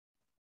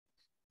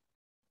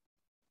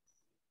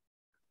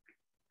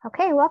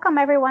Okay, welcome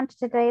everyone to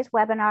today's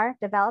webinar,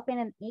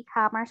 Developing an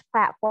E-Commerce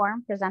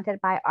Platform,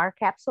 presented by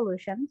RCAP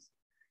Solutions.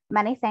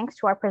 Many thanks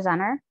to our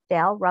presenter,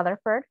 Dale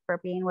Rutherford, for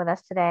being with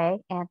us today,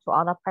 and to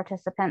all the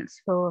participants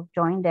who have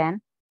joined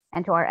in,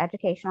 and to our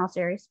educational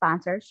series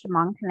sponsors,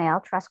 Chemung Canal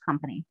Trust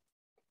Company.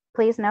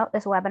 Please note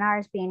this webinar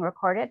is being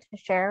recorded to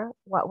share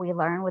what we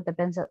learn with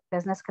the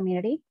business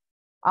community.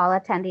 All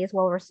attendees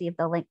will receive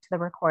the link to the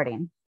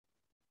recording.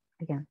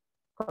 Again,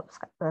 oops,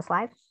 the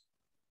slide.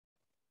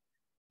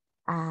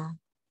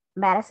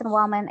 Madison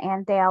Wellman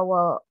and Dale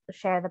will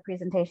share the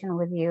presentation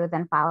with you,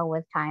 then follow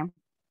with time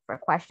for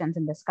questions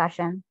and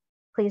discussion.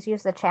 Please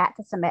use the chat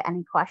to submit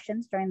any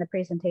questions during the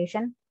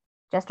presentation.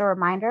 Just a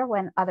reminder,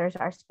 when others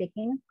are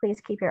speaking, please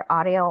keep your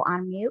audio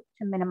on mute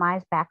to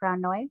minimize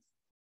background noise.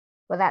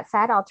 With that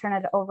said, I'll turn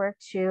it over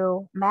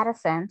to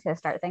Madison to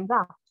start things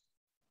off.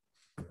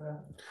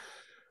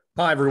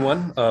 Hi,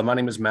 everyone. My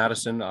name is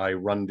Madison. I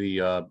run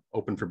the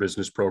Open for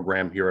Business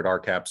program here at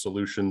RCAP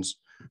Solutions.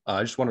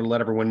 I just wanted to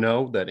let everyone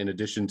know that in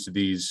addition to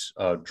these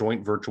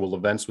joint virtual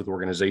events with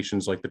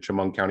organizations like the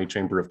Chemung County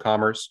Chamber of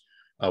Commerce,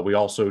 we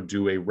also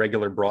do a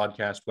regular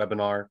broadcast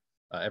webinar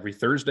every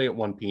Thursday at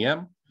 1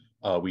 p.m.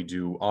 We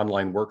do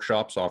online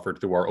workshops offered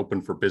through our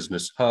Open for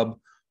Business hub,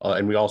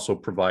 and we also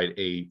provide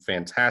a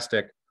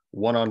fantastic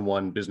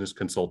one-on-one business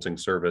consulting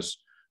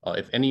service.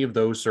 If any of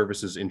those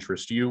services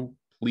interest you,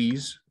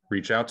 please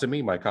reach out to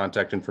me. My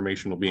contact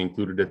information will be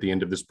included at the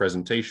end of this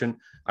presentation.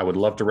 I would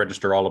love to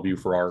register all of you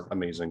for our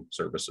amazing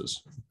services.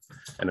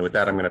 And with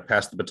that, I'm going to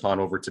pass the baton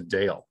over to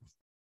Dale.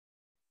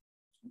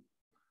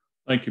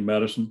 Thank you,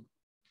 Madison.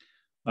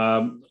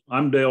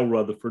 I'm Dale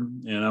Rutherford,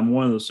 and I'm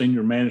one of the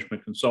senior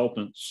management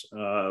consultants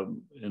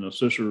in a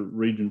sister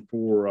region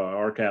for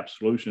RCAP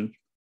Solutions.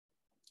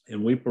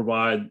 And we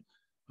provide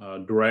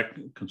direct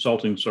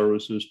consulting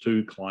services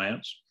to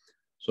clients.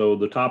 So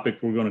the topic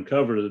we're going to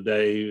cover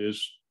today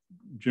is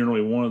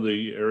generally one of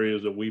the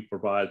areas that we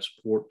provide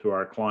support to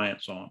our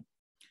clients on.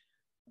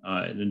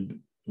 And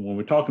when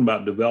we're talking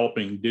about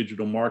developing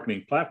digital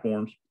marketing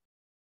platforms,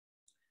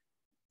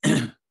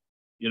 I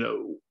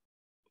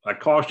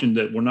caution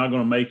that we're not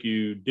going to make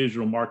you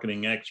digital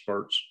marketing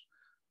experts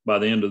by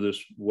the end of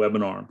this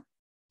webinar.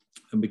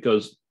 And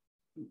because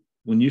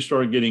when you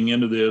start getting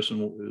into this,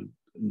 and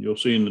you'll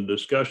see in the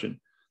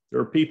discussion, there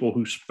are people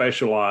who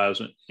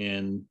specialize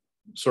in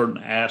certain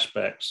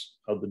aspects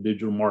of the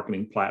digital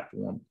marketing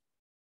platform.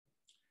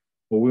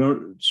 Well,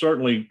 we'll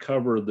certainly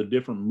cover the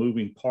different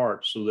moving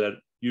parts so that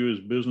you as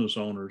business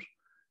owners,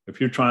 if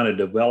you're trying to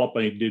develop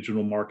a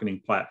digital marketing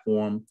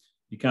platform,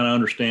 you kind of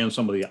understand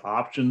some of the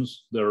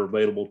options that are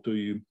available to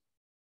you,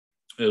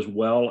 as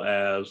well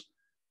as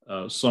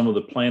some of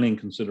the planning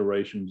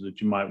considerations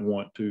that you might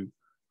want to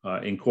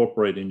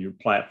incorporate in your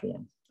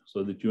platform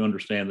so that you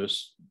understand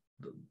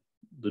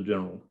the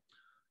general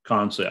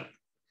concept.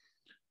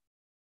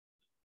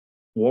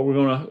 What we're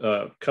going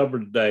to cover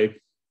today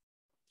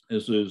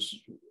is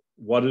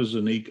what does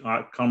an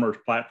e-commerce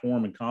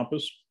platform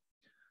encompass,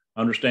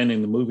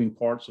 understanding the moving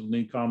parts of an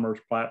e-commerce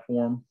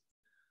platform,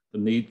 the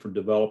need for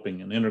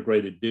developing an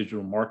integrated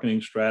digital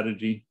marketing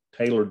strategy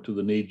tailored to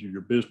the needs of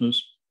your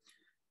business,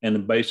 and the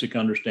basic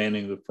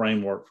understanding of the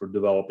framework for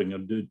developing a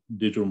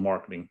digital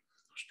marketing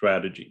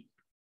strategy.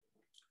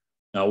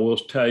 Now, we'll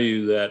tell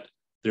you that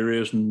there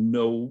is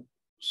no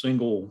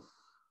single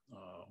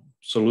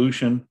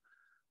solution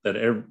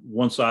that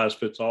one size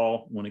fits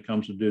all when it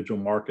comes to digital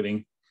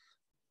marketing.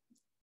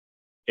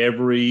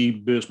 Every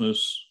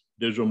business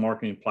digital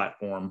marketing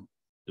platform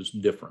is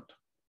different,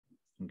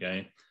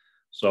 okay?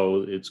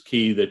 So it's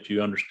key that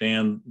you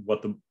understand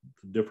what the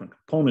different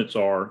components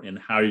are and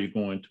how you're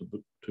going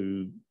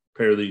to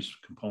pair these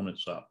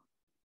components up.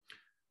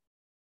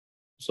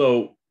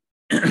 So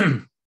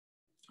the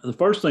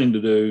first thing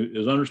to do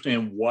is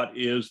understand what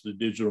is the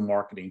digital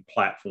marketing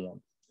platform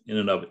in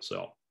and of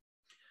itself.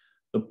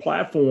 The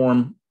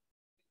platform,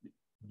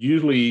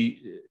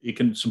 usually it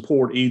can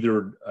support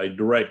either a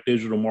direct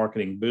digital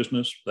marketing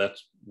business,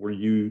 that's where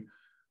you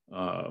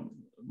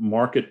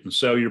market and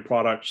sell your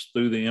products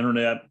through the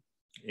internet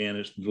and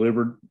it's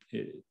delivered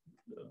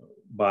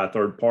by a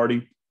third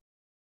party,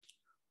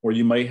 or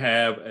you may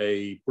have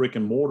a brick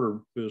and mortar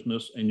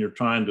business and you're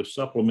trying to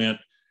supplement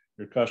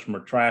your customer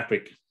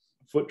traffic,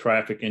 foot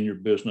traffic in your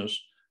business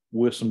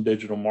with some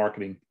digital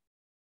marketing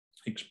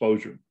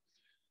exposure.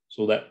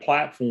 So that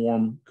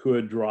platform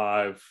could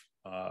drive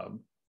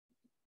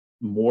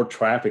more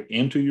traffic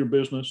into your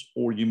business,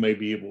 or you may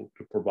be able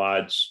to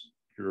provide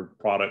your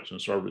products and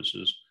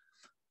services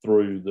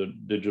through the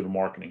digital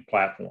marketing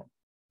platform.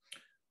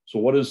 So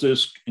what does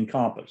this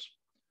encompass?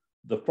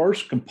 The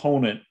first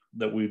component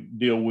that we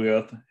deal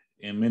with,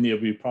 and many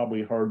of you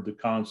probably heard the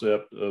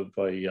concept of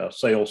a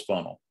sales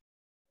funnel.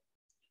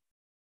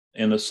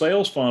 And the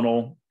sales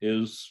funnel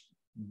is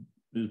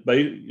in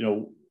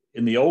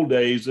the old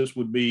days, this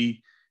would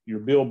be your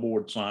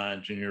billboard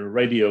signs and your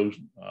radio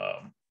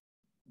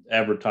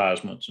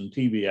advertisements and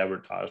TV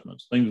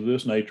advertisements, things of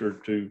this nature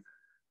to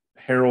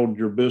herald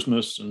your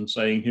business and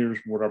saying, here's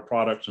what our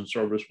products and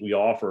service we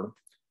offer,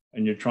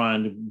 and you're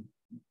trying to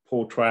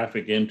pull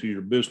traffic into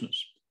your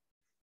business.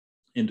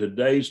 in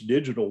today's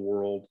digital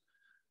world,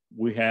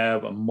 we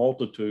have a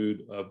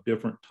multitude of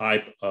different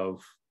type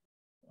of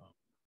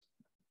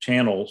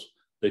channels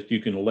that you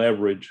can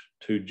leverage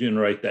to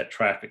generate that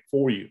traffic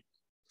for you.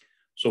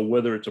 So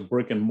whether it's a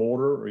brick and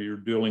mortar or you're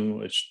dealing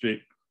with a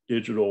strict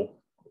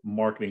digital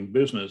marketing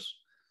business,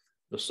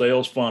 the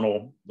sales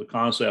funnel, the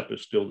concept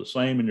is still the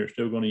same, and you're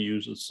still going to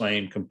use the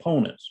same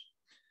components.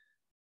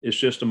 It's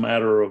just a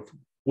matter of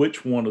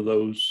which one of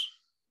those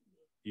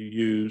you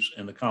use,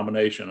 and the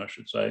combination, I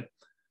should say,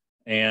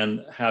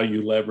 and how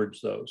you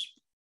leverage those.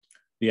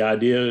 The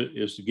idea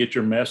is to get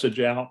your message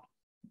out,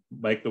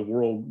 make the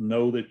world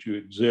know that you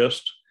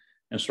exist,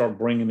 and start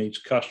bringing these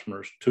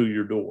customers to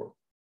your door.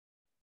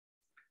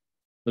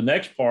 The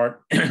next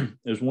part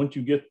is once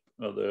you get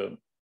your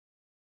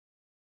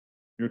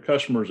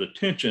customer's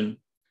attention,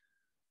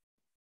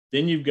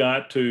 then you've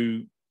got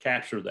to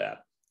capture that.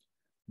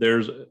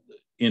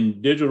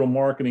 In digital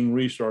marketing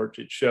research,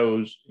 it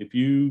shows if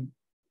you're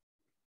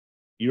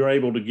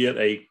able to get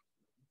a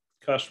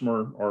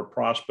customer or a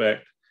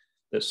prospect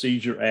that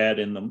sees your ad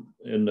in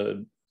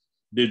the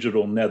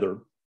digital nether,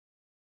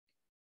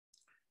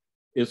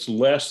 it's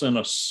less than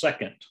a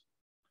second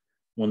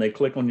when they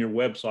click on your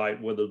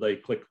website, whether they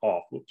click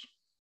off,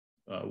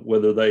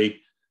 whether they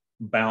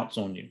bounce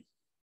on you.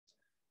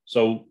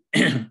 So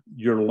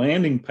your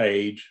landing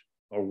page,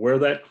 or where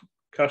that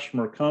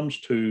customer comes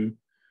to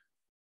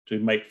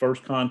make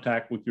first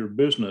contact with your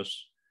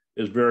business,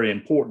 is very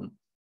important,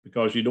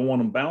 because you don't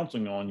want them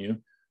bouncing on you.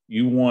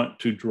 You want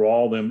to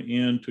draw them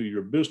into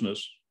your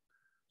business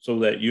so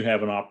that you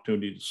have an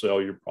opportunity to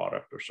sell your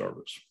product or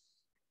service.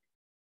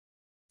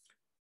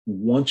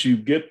 Once you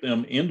get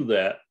them into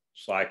that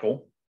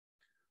cycle,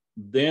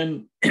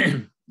 then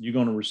you're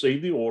going to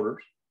receive the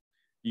orders.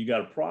 You got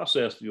to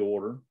process the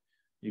order.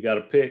 You got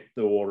to pick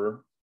the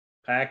order,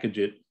 package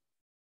it,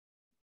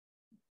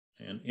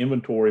 and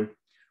inventory,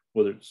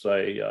 whether it's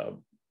a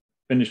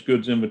finished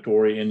goods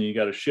inventory, and you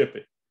got to ship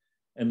it.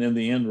 And then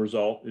the end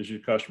result is your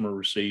customer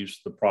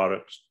receives the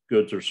products,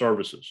 goods, or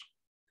services.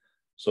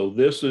 So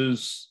this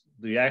is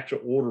the actual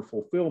order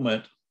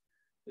fulfillment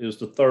is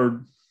the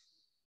third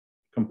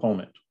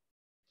component.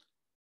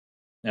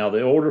 Now,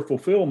 the order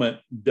fulfillment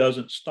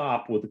doesn't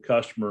stop with the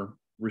customer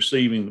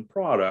receiving the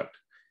product.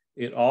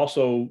 It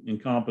also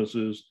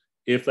encompasses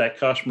if that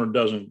customer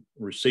doesn't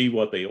receive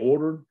what they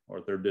ordered, or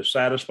if they're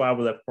dissatisfied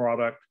with that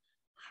product,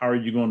 how are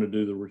you going to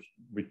do the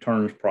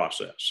returns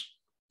process?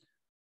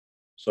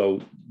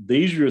 So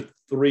these are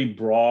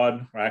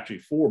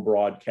four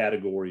broad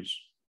categories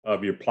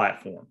of your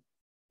platform.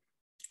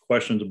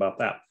 Questions about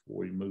that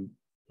before we move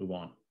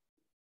on?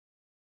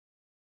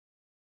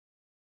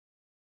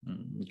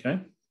 Okay.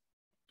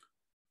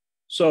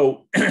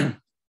 So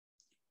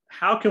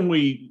how can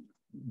we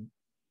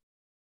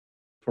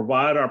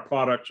provide our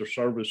products or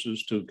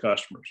services to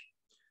customers?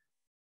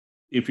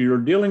 If you're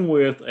dealing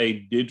with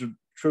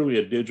truly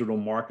a digital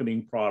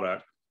marketing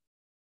product,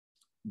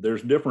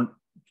 there's different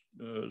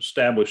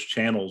established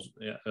channels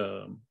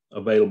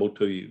available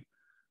to you.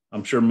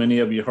 I'm sure many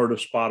of you heard of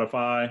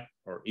Spotify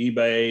or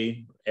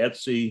eBay,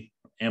 Etsy,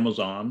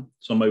 Amazon.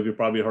 Some of you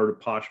probably heard of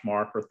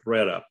Poshmark or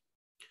ThreadUp.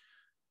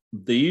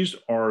 These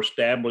are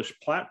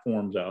established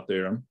platforms out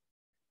there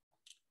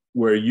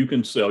where you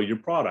can sell your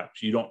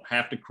products. You don't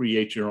have to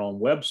create your own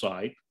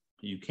website.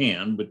 You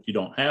can, but you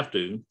don't have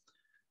to.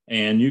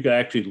 And you can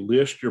actually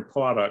list your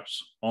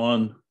products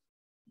on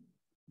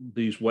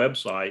these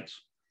websites,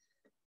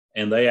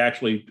 and they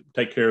actually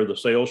take care of the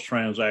sales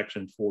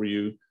transaction for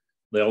you.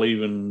 They'll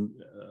even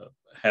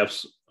have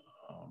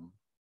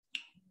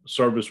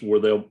service where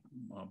they'll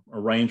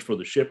arrange for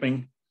the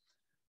shipping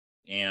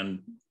and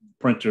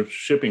print your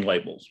shipping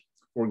labels.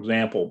 For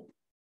example,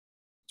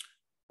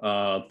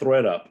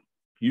 ThreadUp,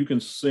 you can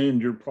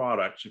send your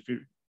products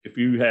if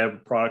you have a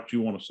product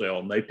you want to sell,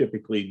 and they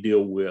typically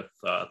deal with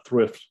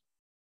thrift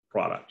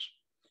products.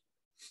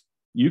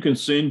 You can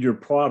send your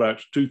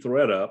products to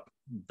ThreadUp.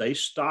 They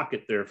stock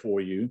it there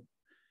for you,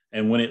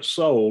 and when it's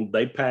sold,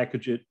 they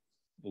package it,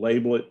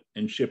 label it,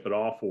 and ship it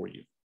off for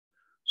you.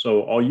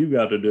 So all you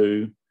got to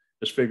do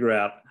is figure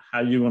out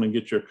how you're going to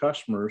get your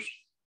customers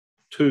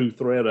to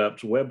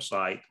ThreadUp's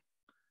website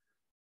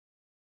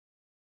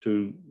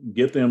to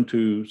get them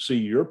to see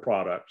your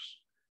products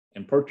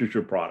and purchase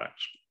your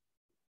products.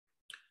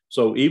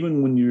 So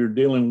even when you're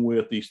dealing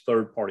with these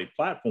third-party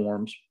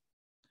platforms,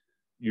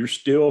 you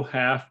still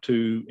have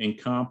to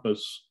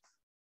encompass,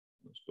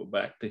 let's go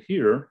back to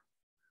here,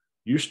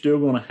 you're still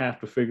going to have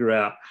to figure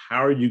out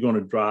how are you going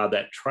to drive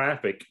that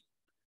traffic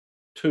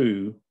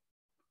to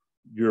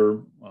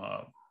your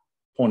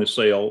point of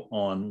sale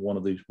on one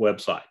of these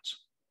websites.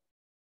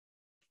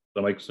 Does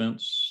that make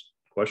sense?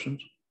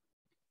 Questions?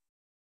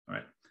 All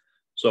right.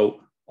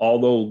 So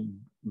although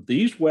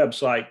these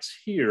websites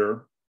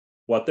here,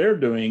 what they're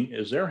doing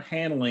is they're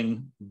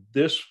handling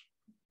this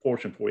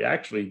portion for you.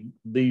 Actually,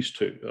 these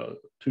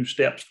two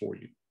steps for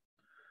you.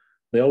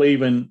 They'll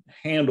even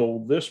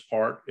handle this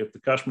part. If the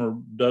customer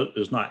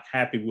is not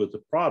happy with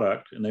the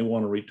product and they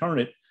want to return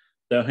it,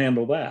 they'll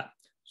handle that.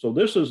 So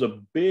this is a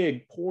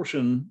big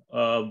portion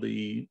of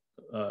the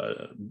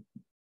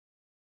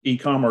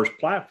e-commerce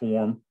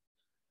platform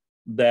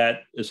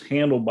that is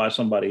handled by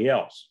somebody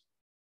else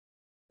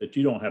that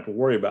you don't have to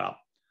worry about.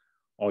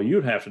 All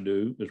you'd have to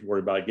do is worry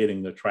about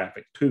getting the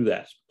traffic to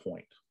that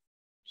point.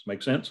 Does that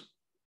make sense?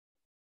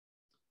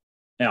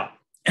 Now,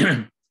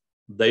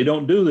 they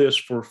don't do this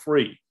for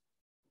free.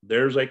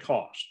 There's a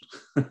cost.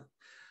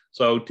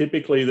 So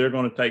typically they're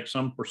going to take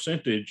some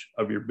percentage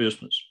of your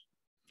business.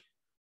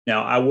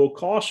 Now, I will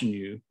caution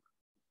you,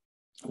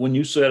 when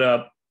you set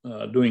up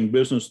doing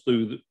business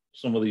through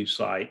some of these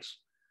sites,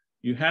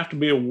 you have to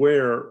be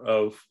aware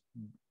of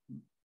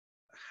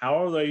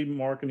how are they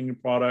marketing your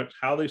products,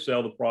 how they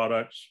sell the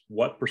products,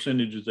 what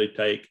percentages they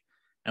take,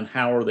 and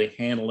how are they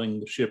handling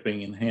the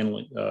shipping and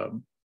handling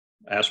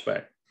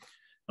aspect.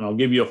 And I'll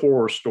give you a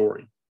horror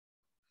story.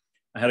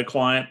 I had a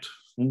client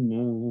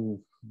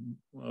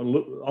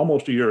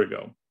almost a year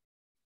ago.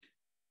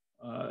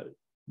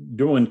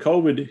 During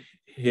COVID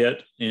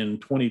hit in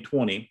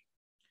 2020,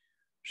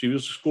 she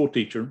was a school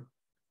teacher,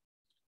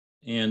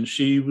 and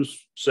she was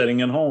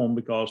sitting at home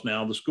because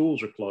now the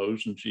schools are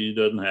closed and she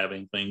doesn't have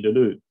anything to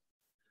do.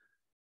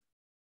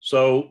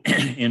 So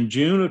in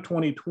June of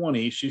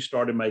 2020, she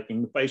started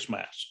making the face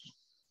masks,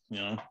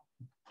 the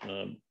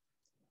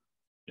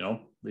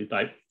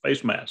type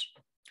face masks.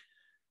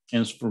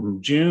 And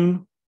from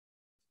June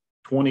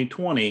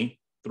 2020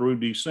 through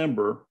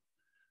December,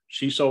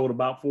 she sold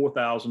about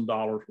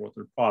 $4,000 worth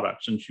of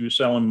products, and she was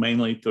selling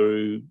mainly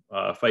through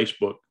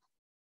Facebook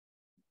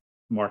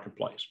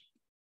Marketplace.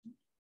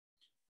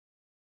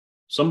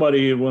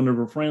 One of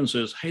her friends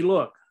says, "Hey,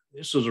 look,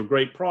 this is a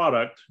great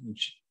product." And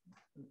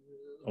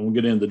I won't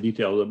get into the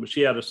details of it, but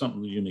she had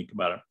something unique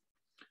about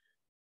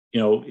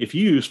it. If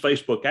you use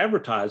Facebook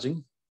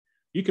advertising,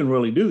 you can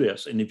really do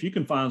this. And if you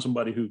can find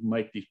somebody who can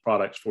make these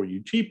products for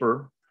you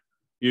cheaper,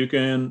 you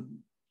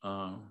can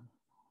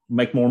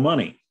make more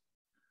money.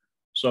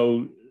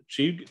 So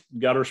she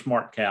got her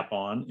smart cap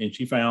on, and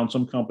she found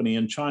some company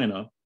in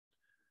China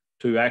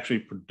to actually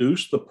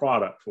produce the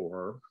product for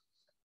her.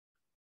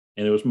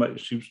 And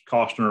she was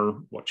costing her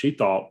what she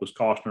thought was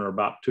costing her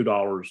about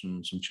 $2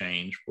 and some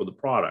change for the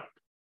product.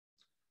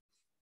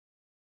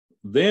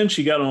 Then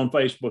she got on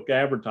Facebook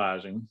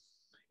advertising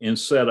and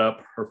set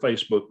up her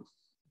Facebook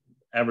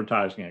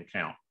advertising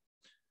account.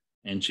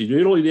 And she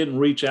really didn't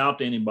reach out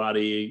to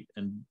anybody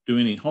and do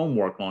any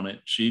homework on it.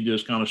 She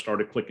just kind of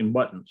started clicking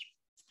buttons.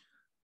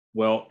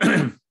 Well,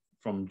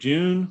 from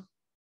June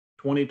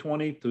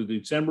 2020 through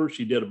December,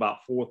 she did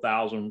about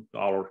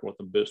 $4,000 worth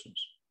of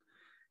business.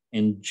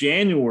 In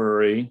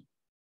January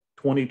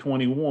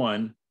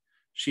 2021,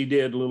 she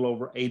did a little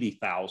over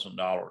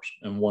 $80,000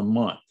 in 1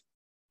 month.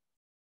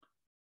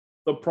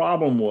 The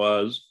problem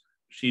was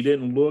she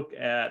didn't look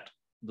at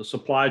the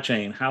supply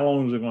chain. How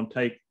long is it going to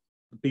take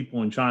the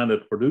people in China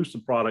to produce the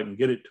product and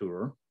get it to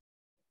her?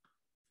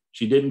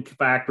 She didn't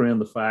factor in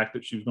the fact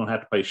that she was going to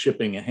have to pay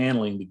shipping and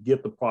handling to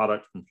get the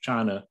product from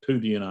China to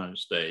the United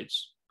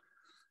States.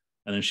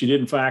 And then she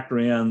didn't factor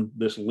in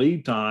this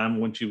lead time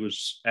when she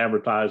was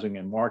advertising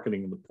and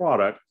marketing the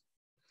product.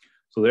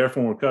 So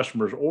therefore, when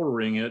customers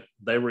ordering it,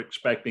 they were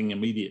expecting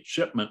immediate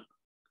shipment,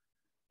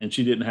 and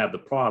she didn't have the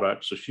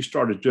product. So she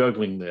started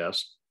juggling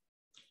this.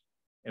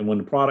 And when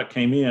the product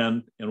came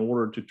in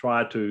order to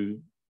try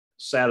to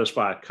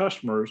satisfy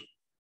customers,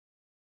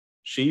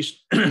 she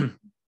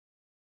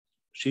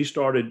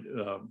started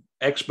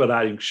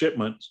expediting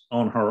shipments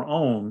on her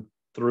own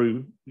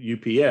through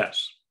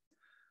UPS.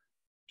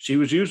 She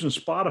was using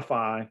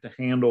Spotify to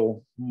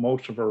handle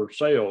most of her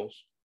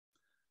sales.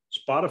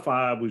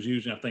 Spotify was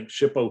using, I think,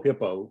 Shippo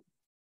Hippo.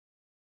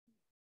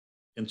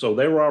 And so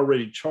they were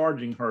already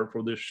charging her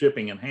for this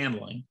shipping and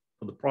handling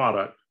for the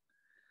product.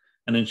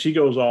 And then she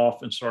goes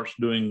off and starts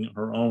doing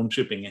her own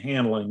shipping and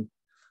handling.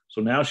 So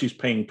now she's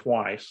paying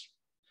twice.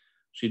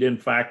 She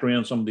didn't factor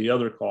in some of the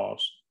other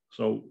costs.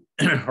 So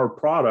her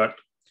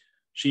product,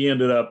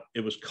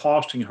 it was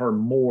costing her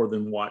more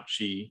than what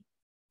she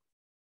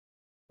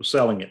was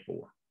selling it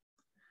for.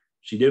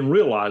 She didn't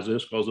realize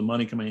this because the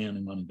money coming in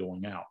and money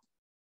going out.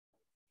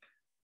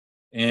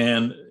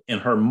 And in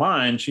her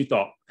mind, she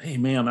thought, "Hey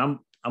man, I'm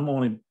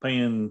only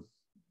paying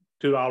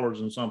 $2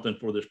 and something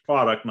for this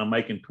product, and I'm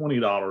making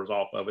 $20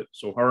 off of it."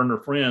 So her and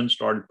her friends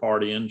started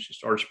partying. She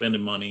started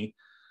spending money.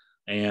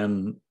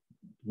 And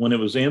when it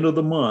was the end of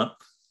the month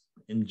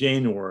in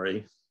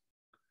January,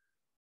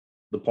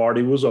 the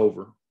party was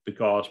over,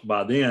 because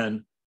by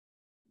then,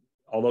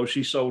 although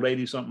she sold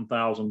 $80-something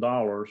thousand,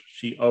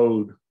 she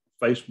owed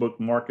Facebook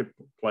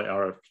Marketplace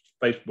or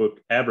Facebook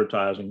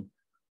advertising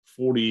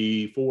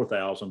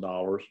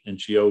 $44,000,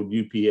 and she owed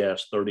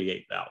UPS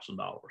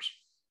 $38,000.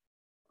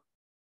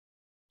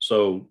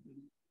 So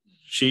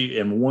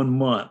in 1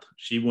 month,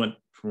 she went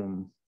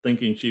from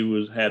thinking she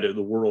had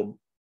the world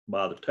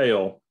by the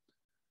tail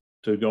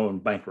to going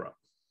bankrupt.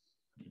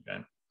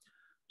 Okay.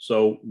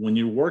 So when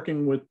you're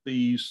working with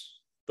these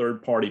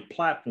third-party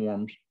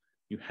platforms,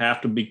 you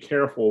have to be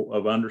careful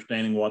of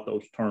understanding what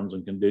those terms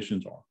and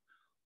conditions are.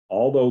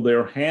 Although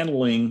they're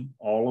handling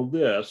all of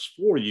this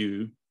for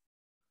you,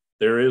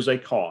 there is a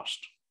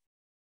cost.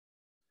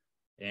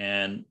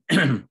 And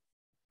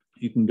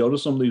you can go to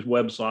some of these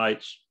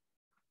websites.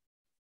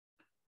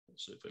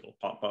 Let's see if it'll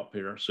pop up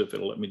here, see if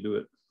it'll let me do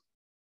it.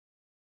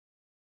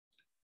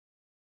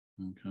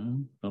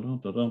 Okay.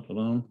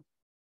 Da-dum.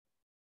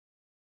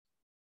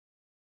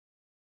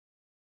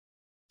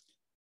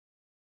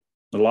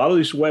 A lot of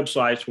these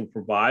websites will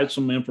provide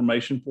some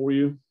information for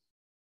you.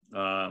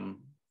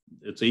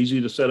 It's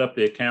easy to set up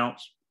the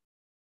accounts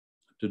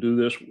to do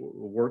this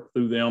work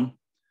through them.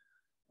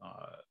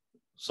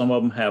 Some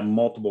of them have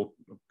multiple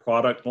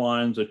product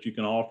lines that you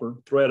can offer.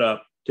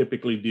 ThredUp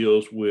typically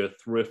deals with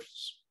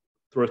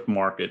thrift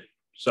market,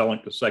 selling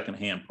to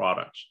secondhand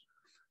products,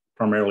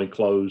 primarily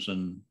clothes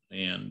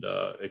and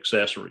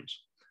accessories.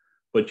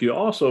 But you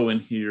also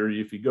in here,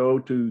 if you go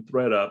to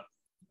ThredUp,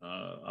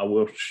 I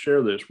will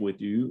share this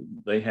with you.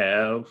 They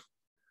have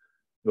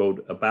go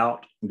to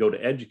about, go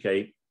to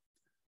educate.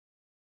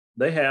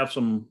 They have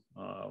some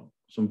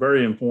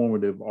very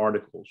informative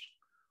articles.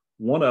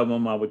 One of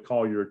them I would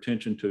call your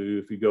attention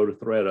to if you go to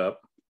ThredUp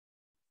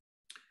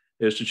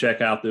is to check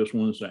out this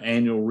one. It's an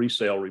annual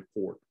resale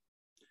report.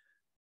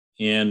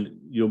 And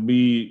you'll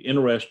be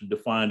interested to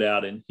find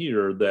out in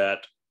here that,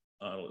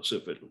 let's see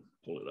if it'll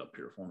pull it up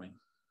here for me.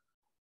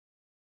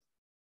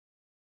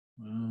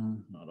 I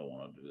don't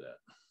want to do that.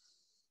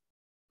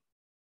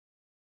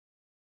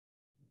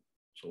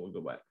 So we'll go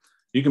back.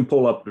 You can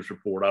pull up this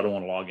report. I don't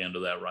want to log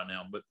into that right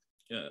now, but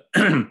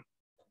you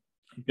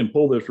can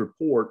pull this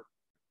report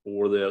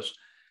for this,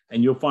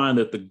 and you'll find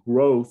that the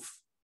growth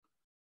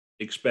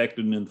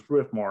expected in the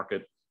thrift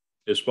market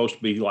is supposed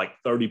to be like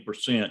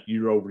 30%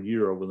 year over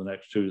year over the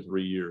next 2 to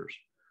 3 years.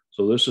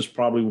 So this is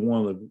probably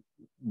one of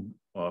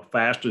the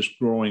fastest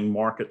growing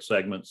market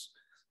segments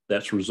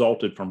that's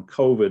resulted from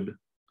COVID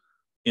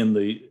in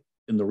the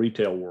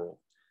retail world.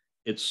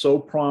 It's so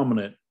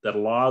prominent that a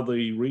lot of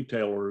the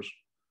retailers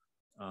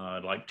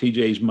like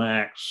TJ's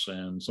Maxx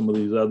and some of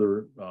these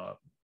other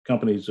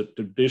companies that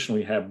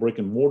traditionally have brick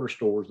and mortar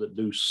stores that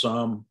do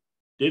some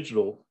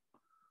digital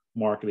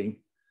marketing,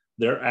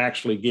 they're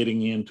actually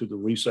getting into the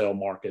resale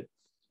market,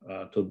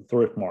 to the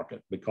thrift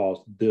market,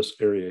 because this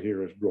area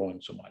here is growing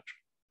so much.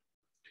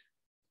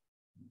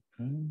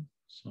 Okay,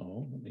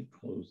 so let me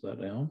close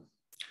that down.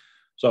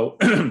 So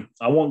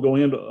I won't go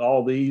into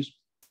all these,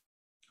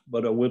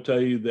 but I will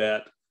tell you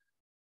that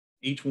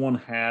each one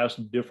has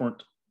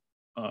different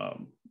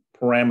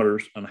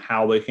parameters on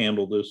how they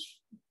handle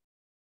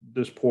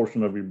this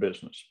portion of your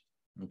business.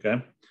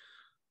 Okay,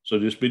 so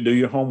just do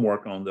your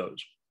homework on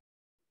those.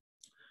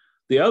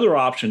 The other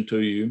option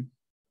to you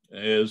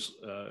is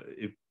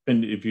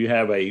if you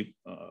have a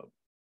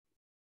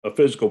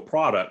physical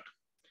product,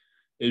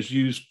 is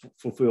used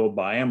fulfilled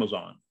by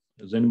Amazon.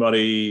 Does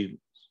anybody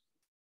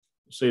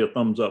see a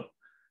thumbs up?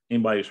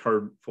 Anybody's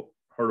heard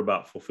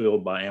about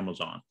fulfilled by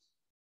Amazon?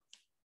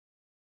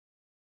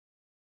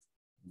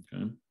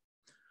 Okay.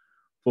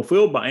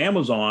 Fulfilled by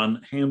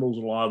Amazon handles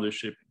a lot of this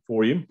shipping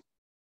for you.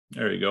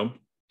 There you go.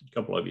 A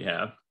couple of you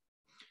have.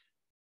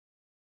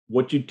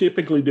 What you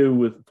typically do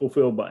with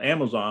fulfilled by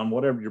Amazon,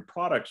 whatever your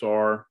products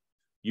are,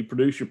 you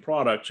produce your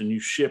products and you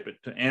ship it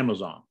to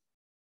Amazon.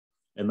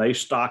 And they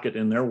stock it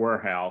in their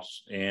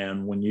warehouse.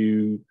 And when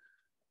you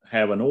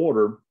have an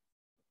order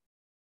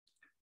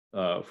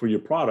for your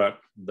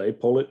product, they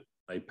pull it,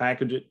 they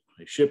package it,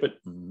 they ship it,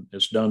 and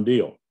it's done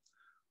deal.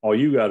 All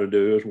you got to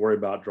do is worry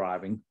about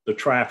driving the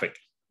traffic.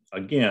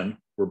 Again,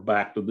 we're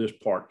back to this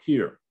part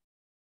here.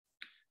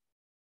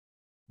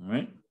 All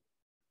right.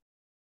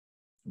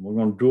 And we're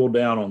going to drill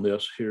down on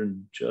this here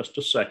in just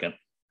a second.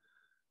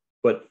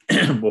 But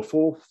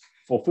before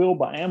fulfilled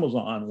by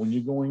Amazon, when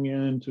you're going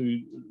in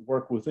to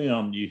work with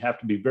them, you have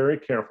to be very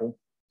careful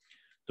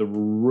to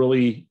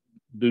really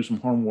do some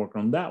homework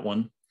on that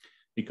one,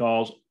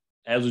 because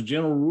as a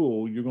general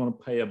rule, you're going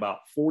to pay about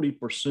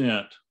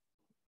 40%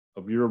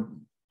 of your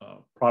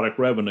product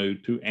revenue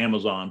to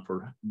Amazon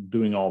for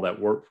doing all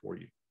that work for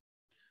you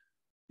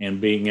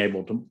and being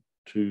able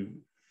to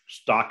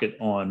stock it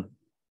on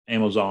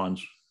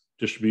Amazon's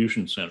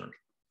distribution centers.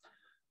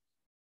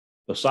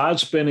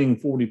 Besides spending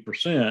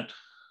 40%,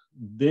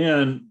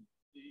 then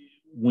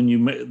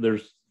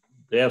when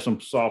they have some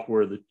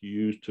software that you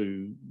use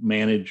to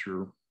manage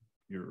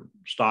your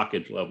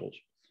stockage levels.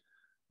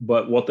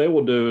 But what they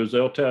will do is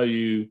they'll tell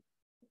you,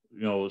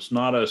 it's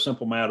not a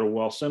simple matter,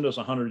 well, send us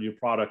 100 of your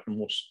product and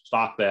we'll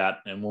stock that.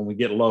 And when we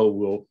get low,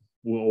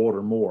 we'll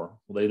order more.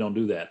 Well, they don't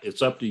do that.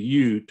 It's up to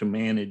you to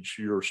manage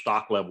your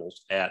stock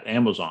levels at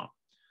Amazon.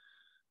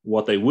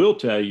 What they will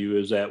tell you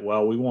is that,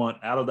 well, we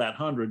want out of that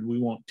 100, we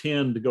want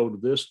 10 to go to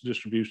this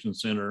distribution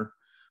center.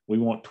 We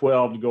want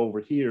 12 to go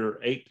over here,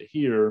 8 to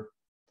here,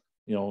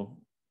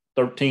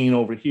 13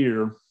 over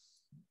here,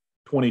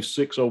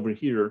 26 over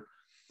here.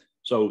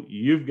 So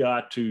you've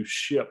got to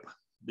ship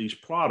these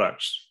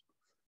products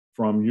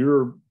from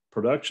your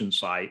production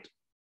site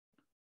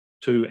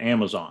to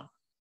Amazon.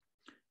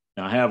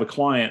 Now, I have a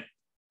client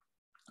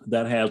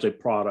that has a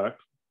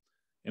product,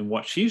 and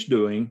what she's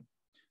doing,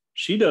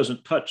 she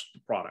doesn't touch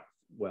the product.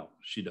 Well,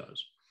 she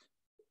does.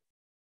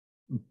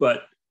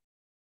 But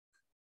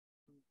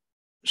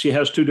she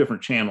has two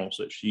different channels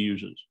that she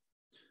uses.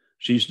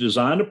 She's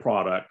designed a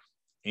product,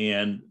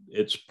 and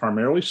it's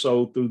primarily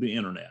sold through the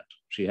internet.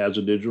 She has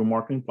a digital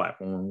marketing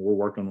platform, and we're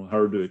working with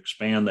her to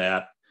expand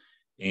that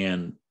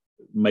and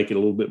make it a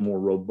little bit more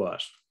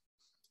robust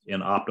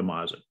and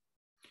optimize it.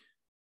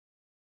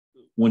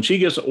 When she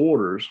gets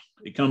orders,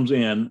 it comes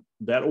in,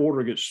 that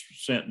order gets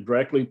sent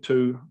directly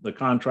to the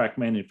contract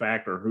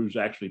manufacturer who's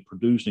actually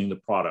producing the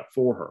product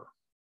for her.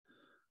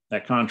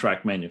 That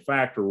contract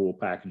manufacturer will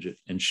package it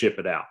and ship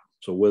it out.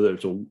 So whether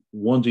it's a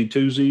onesie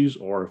twosies,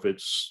 or if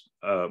it's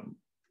a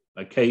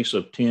case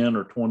of 10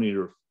 or 20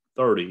 or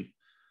 30,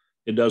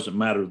 it doesn't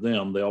matter to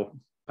them. They'll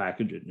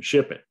package it and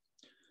ship it.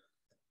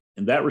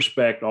 In that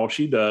respect, all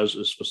she does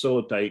is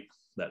facilitate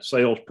that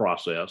sales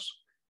process,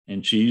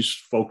 and she's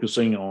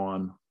focusing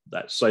on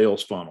that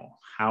sales funnel.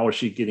 How is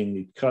she getting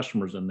the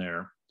customers in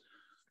there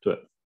to it?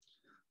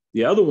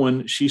 The other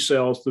one, she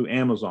sells through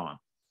Amazon.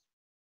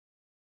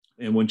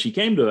 And when she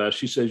came to us,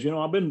 she says,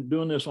 I've been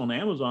doing this on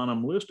Amazon.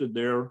 I'm listed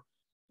there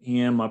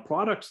and my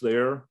product's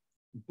there,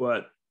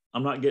 but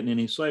I'm not getting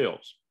any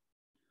sales.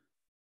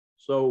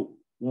 So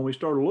when we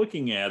started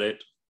looking at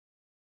it,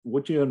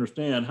 what you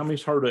understand, how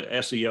many's heard of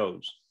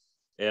SEOs?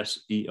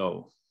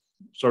 SEO,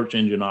 search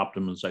engine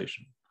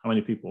optimization. How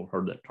many people have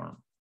heard that term?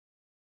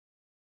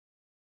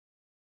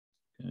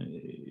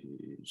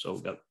 Okay, so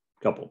we've got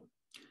a couple.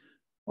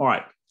 All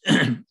right.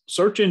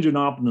 Search engine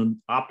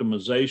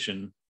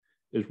optimization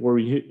is where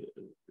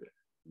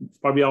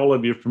probably all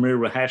of you are familiar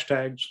with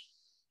hashtags.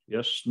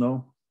 Yes,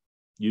 no,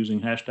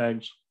 using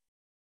hashtags.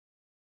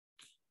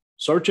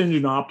 Search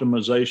engine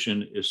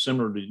optimization is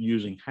similar to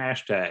using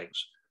hashtags,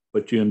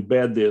 but you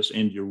embed this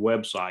into your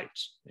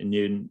websites. And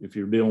if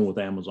you're dealing with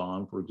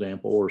Amazon, for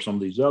example, or some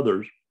of these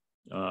others,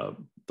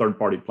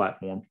 third-party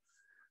platforms,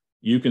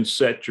 you can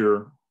set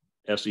your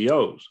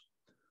SEOs,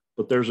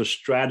 but there's a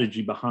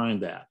strategy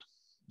behind that.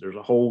 There's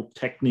a whole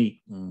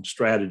technique and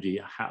strategy,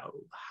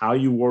 how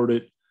you word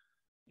it,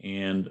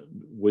 and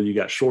whether you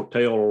got short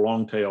tail or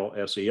long tail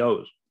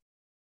SEOs.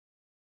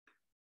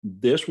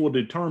 This will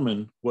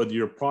determine whether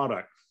your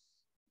product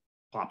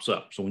pops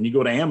up. So when you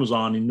go to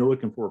Amazon and you're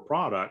looking for a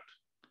product,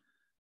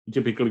 you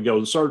typically go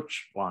to the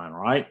search line,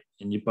 right?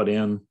 And you put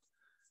in,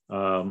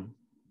 I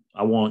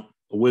want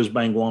a Whiz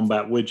Bang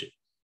Wombat widget.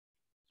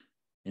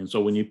 And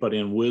so when you put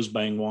in Whiz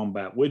Bang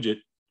Wombat widget,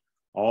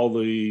 all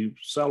the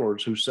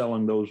sellers who's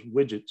selling those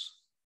widgets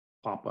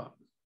pop up.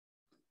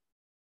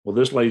 Well,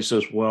 this lady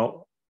says,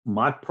 well,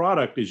 my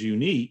product is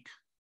unique,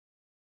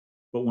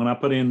 but when I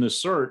put in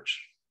this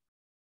search,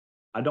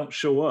 I don't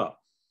show up.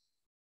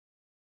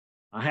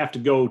 I have to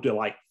go to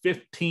like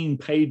 15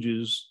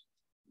 pages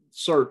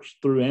search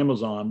through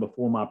Amazon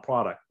before my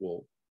product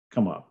will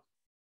come up.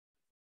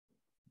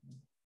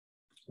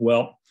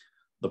 Well,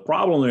 the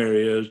problem there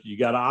is you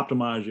got to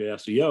optimize your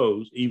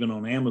SEOs even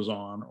on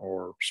Amazon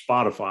or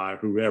Spotify,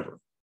 whoever.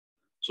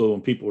 So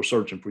when people are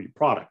searching for your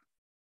product,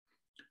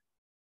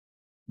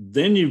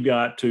 then you've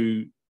got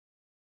to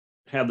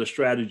have the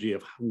strategy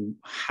of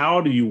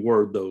how do you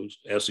word those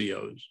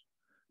SEOs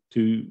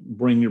to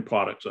bring your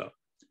products up.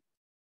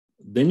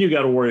 Then you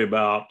got to worry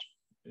about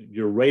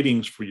your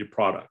ratings for your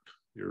product,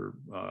 your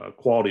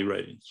quality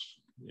ratings.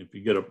 If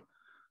you get a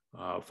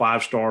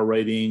 5-star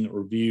rating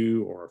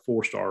review or a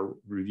 4-star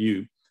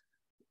review,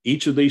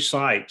 each of these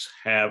sites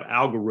have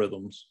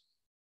algorithms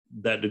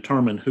that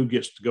determine who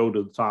gets to go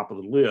to the top of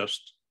the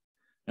list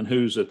and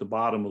who's at the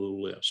bottom of the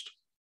list.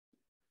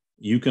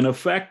 You can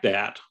affect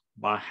that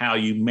by how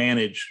you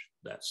manage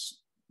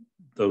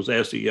those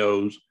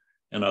SEOs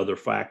and other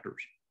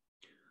factors.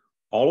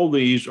 All of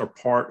these are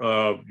part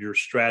of your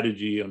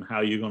strategy on how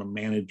you're going to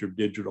manage your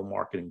digital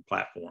marketing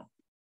platform.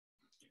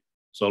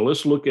 So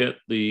let's look at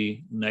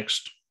the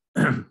next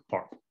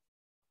part.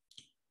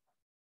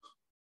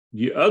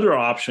 The other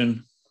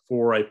option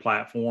for a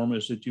platform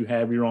is that you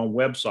have your own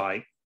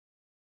website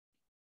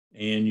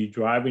and you're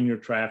driving your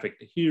traffic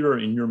to here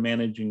and you're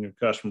managing your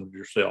customers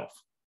yourself.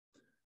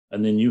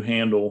 And then you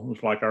handle,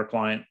 it's like our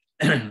client,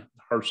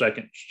 her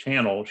second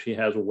channel, she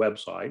has a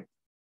website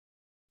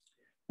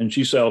and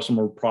she sells some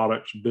of her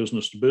products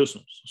business to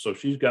business. So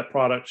she's got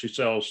products she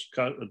sells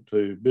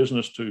to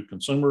business to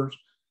consumers,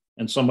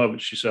 and some of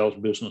it she sells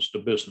business to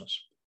business.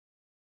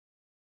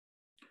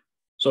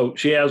 So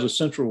she has a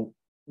central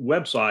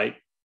website,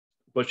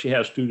 but she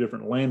has two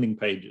different landing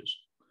pages.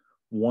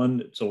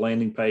 One, it's a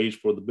landing page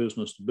for the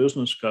business to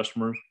business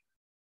customers,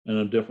 and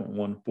a different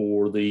one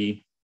for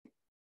the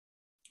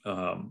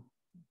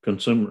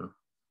consumer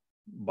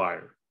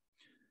buyer.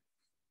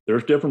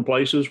 There's different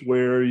places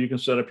where you can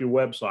set up your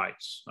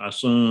websites. I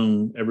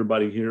assume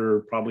everybody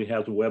here probably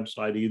has a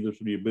website either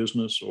for your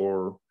business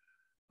or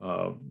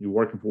you're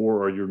working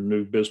for, or your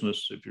new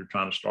business if you're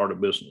trying to start a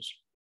business.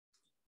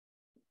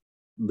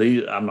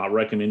 I'm not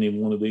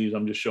recommending one of these.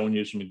 I'm just showing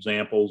you some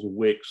examples of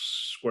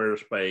Wix,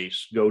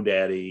 Squarespace,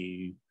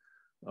 GoDaddy.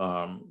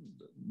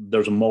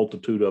 There's a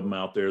multitude of them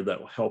out there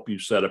that will help you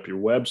set up your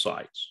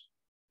websites.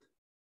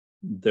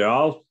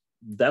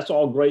 That's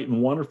all great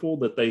and wonderful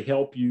that they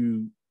help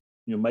you,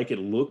 make it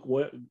look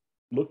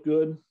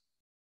good.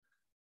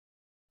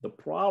 The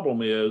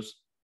problem is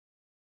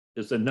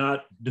they're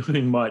not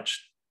doing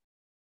much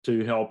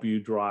to help you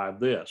drive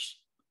this.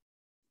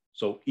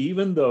 So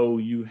even though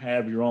you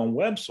have your own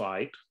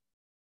website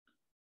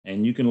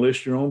and you can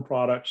list your own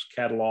products,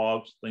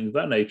 catalogs, things of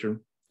that nature,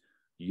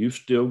 you've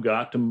still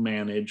got to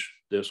manage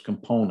this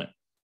component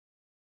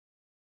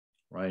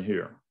right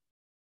here.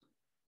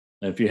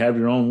 And if you have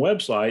your own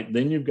website,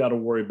 then you've got to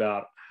worry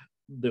about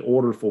the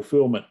order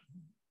fulfillment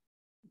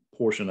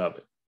portion of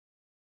it.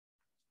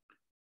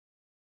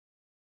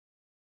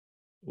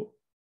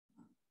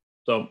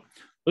 So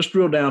let's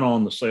drill down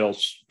on the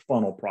sales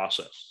funnel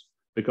process,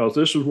 because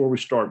this is where we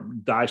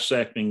start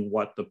dissecting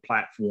what the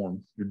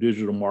platform, your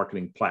digital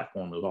marketing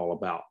platform, is all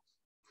about.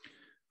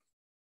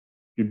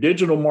 Your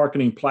digital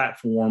marketing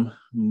platform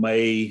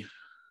may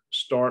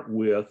start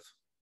with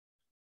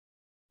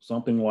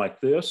something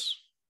like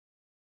this,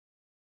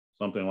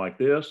 something like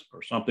this,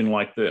 or something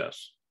like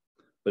this.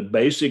 But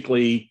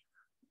basically,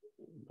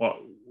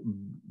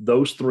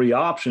 those three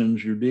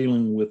options, you're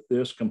dealing with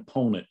this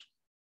component.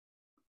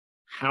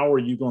 How are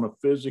you going to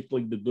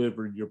physically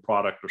deliver your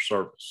product or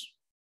service?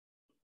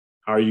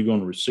 How are you going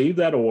to receive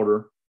that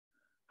order?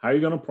 How are you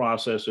going to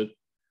process it?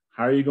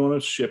 How are you going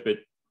to ship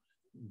it,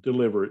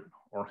 deliver it,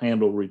 or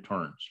handle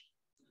returns?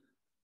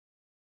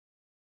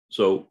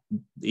 So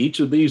each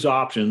of these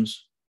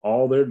options,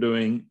 all they're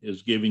doing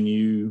is giving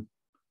you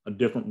a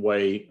different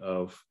way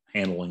of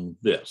handling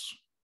this.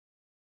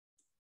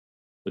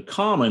 The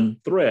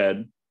common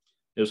thread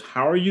is,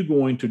 how are you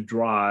going to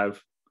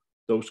drive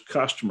those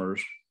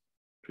customers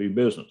to your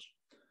business?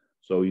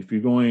 So if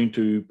you're going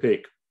to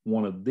pick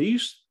one of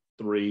these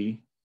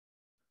three,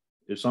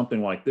 is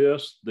something like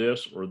this,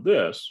 this, or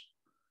this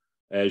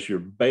as your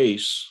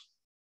base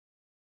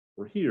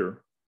for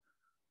here.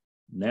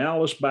 Now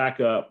let's back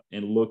up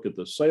and look at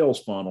the sales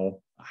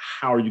funnel.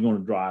 How are you going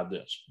to drive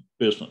this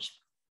business?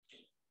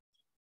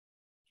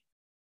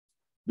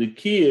 The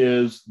key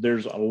is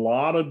there's a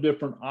lot of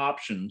different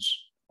options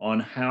on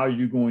how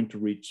you're going to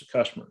reach the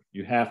customer.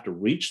 You have to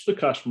reach the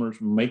customers,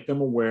 make them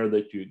aware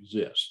that you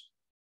exist.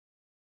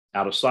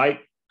 Out of sight,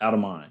 out of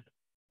mind.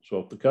 So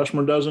if the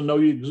customer doesn't know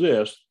you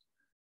exist,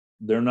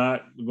 they're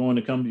not going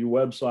to come to your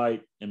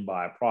website and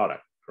buy a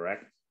product,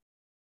 correct?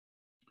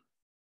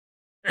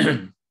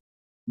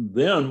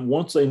 Then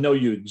once they know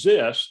you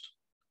exist,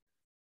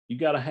 you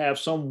got to have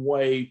some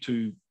way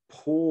to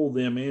pull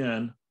them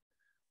in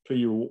to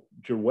your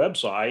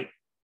website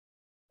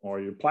or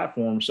your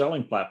platform,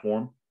 selling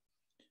platform,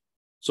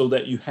 so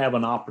that you have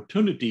an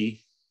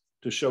opportunity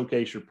to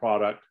showcase your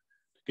product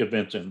to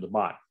convince them to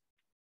buy.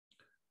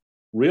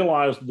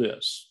 Realize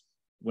this: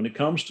 when it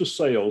comes to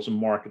sales and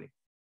marketing,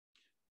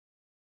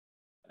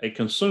 a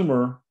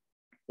consumer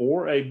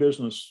or a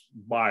business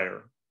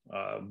buyer,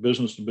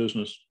 business to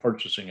business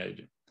purchasing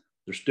agent,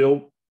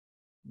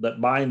 that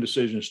buying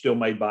decision is still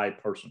made by a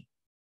person.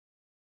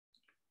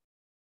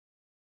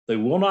 They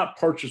will not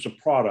purchase a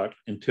product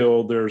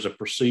until there's a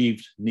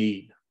perceived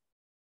need.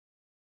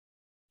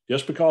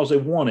 Just because they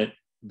want it,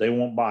 they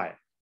won't buy it.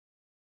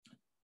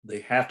 They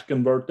have to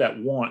convert that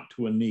want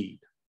to a need.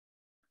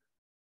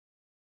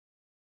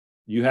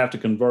 You have to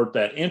convert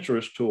that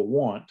interest to a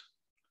want,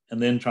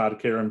 and then try to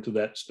carry them to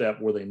that step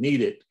where they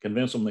need it,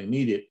 convince them they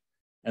need it,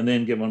 and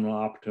then give them an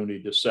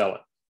opportunity to sell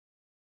it.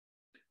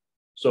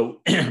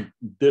 So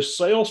this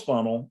sales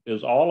funnel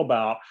is all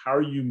about, how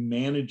are you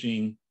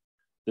managing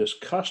this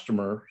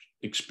customer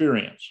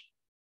experience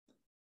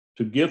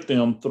to get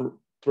them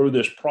through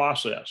this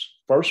process.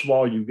 First of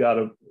all, you've got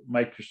to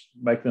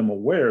make them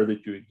aware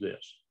that you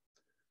exist.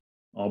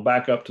 I'll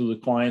back up to the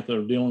client that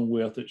I'm dealing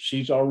with, that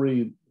she's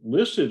already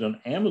listed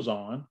on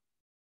Amazon,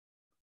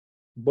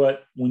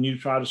 but when you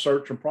try to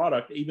search her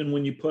product, even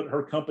when you put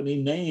her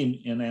company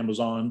name in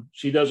Amazon,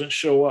 she doesn't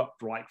show up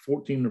for like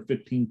 14 or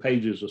 15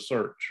 pages of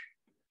search.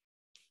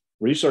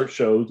 Research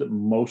shows that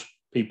most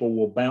people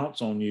will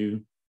bounce on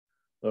you.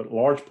 A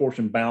large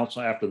portion bounce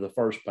after the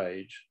first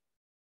page.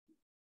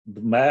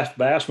 The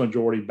vast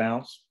majority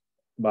bounce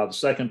by the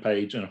second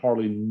page, and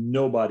hardly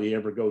nobody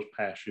ever goes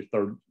past your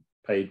third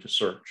page of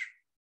search.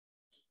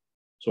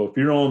 So if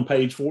you're on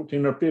page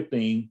 14 or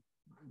 15,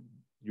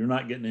 you're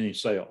not getting any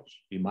sales.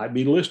 You might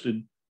be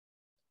listed,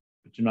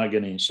 but you're not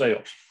getting any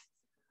sales.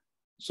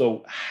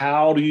 So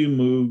how do you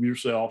move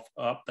yourself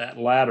up that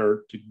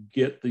ladder to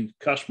get the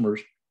customers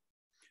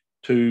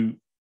to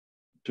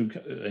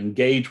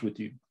engage with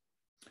you?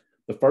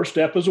 The first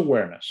step is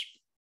awareness.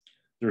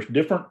 There's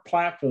different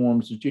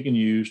platforms that you can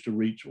use to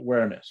reach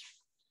awareness.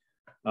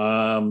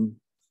 You've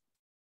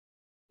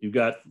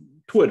got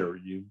Twitter,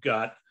 you've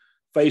got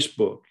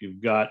Facebook,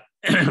 you've got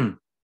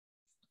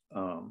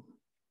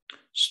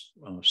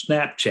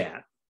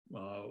Snapchat.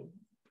 Well,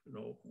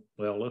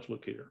 let's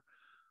look here.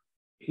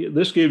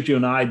 This gives you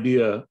an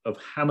idea of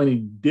how many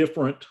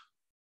different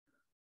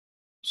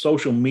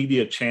social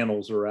media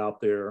channels are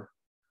out there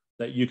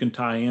that you can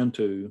tie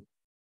into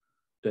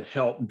to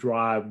help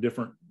drive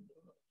different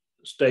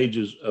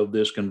stages of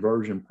this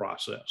conversion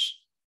process.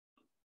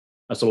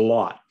 That's a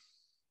lot,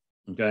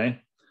 okay?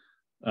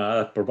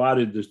 I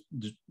provided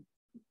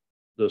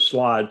the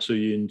slide to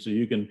you, and so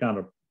you can kind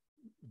of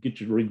get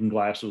your reading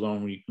glasses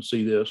on when you can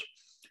see this.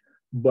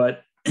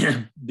 But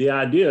the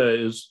idea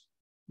is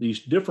these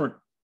different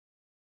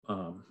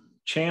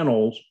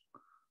channels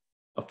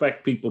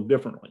affect people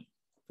differently.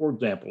 For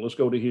example, let's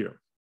go to here.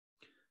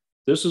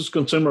 This is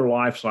consumer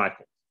life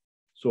cycle.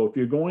 So if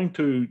you're going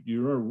to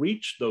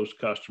reach those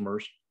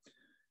customers,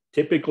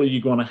 typically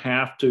you're going to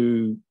have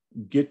to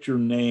get your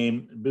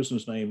name,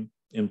 business name,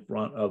 in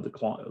front of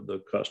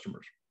the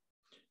customers.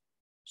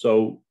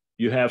 So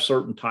you have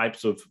certain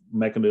types of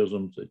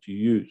mechanisms that you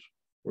use.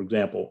 For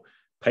example,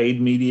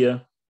 paid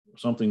media,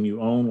 something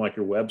you own like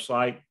your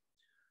website.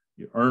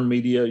 You earn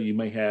media, you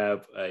may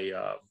have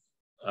a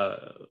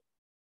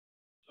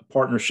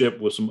partnership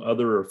with some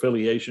other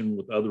affiliation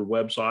with other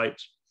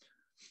websites,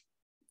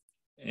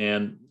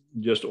 and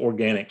just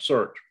organic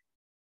search.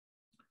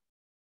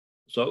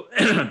 So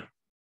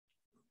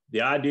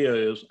the idea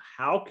is,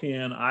 how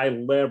can I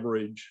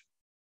leverage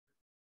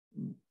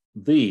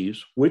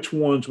these? Which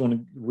one's going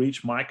to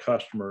reach my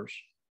customers?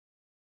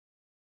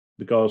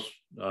 Because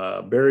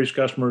Barry's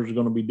customers are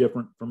going to be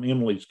different from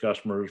Emily's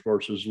customers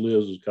versus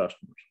Liz's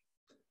customers,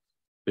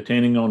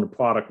 depending on the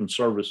product and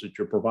service that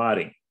you're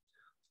providing.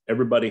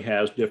 Everybody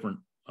has different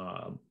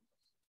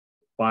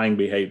buying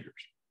behaviors.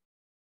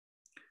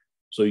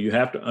 So you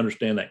have to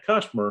understand that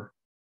customer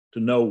to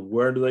know,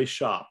 where do they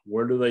shop?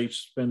 Where do they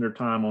spend their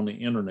time on the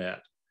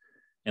internet?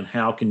 And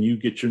how can you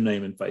get your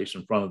name and face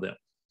in front of them?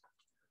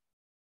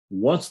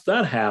 Once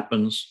that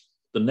happens,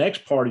 the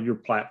next part of your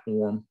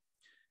platform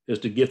is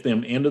to get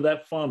them into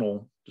that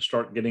funnel, to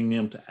start getting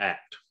them to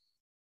act.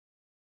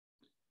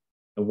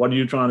 And what are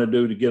you trying to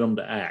do to get them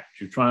to act?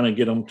 You're trying to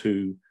get them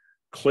to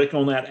click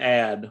on that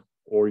ad,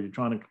 or you're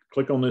trying to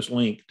click on this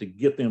link to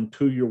get them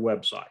to your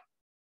website.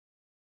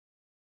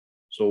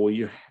 So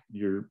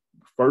your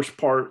first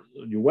part,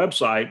 your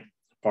website,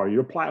 part of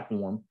your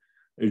platform,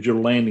 is your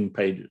landing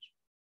pages.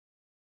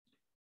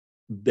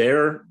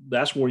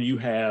 That's where you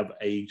have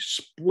a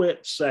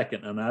split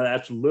second, and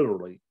that's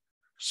literally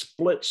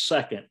split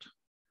second,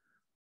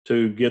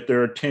 to get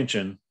their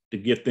attention, to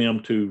get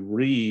them to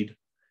read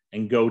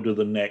and go to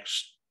the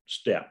next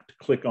step, to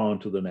click on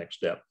to the next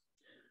step.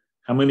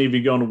 How many of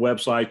you go on a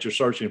website, you're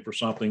searching for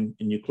something,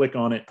 and you click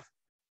on it,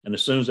 and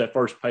as soon as that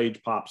first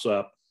page pops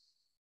up,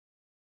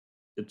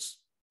 it's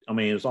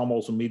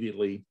almost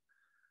immediately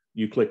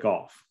you click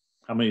off.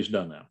 How many's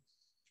done that?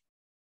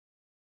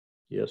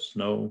 Yes,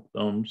 no,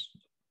 thumbs,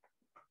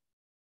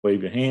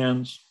 wave your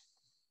hands.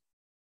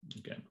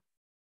 Okay.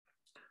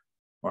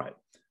 All right.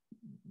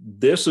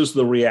 This is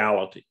the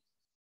reality.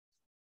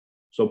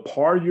 So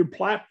part of your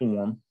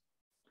platform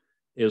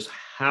is,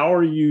 how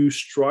are you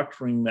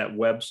structuring that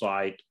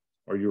website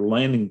or your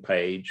landing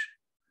page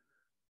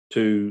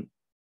to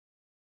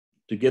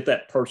get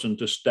that person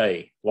to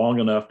stay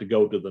long enough to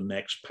go to the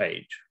next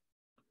page.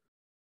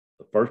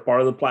 The first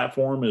part of the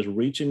platform is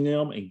reaching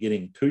them and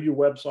getting to your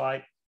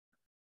website,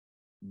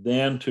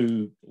 then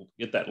to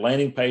get that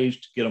landing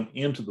page to get them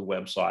into the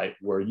website,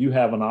 where you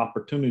have an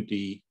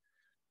opportunity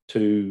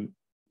to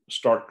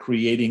start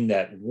creating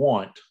that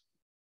want,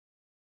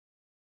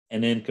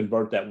 and then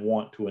convert that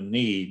want to a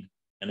need,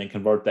 and then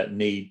convert that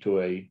need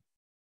to a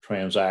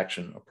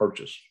transaction, a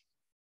purchase.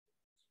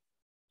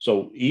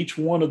 So each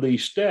one of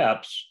these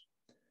steps,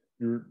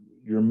 your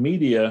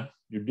media,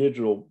 your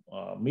digital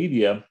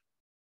media,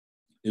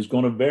 is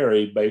going to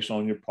vary based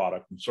on your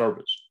product and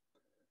service.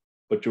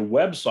 But your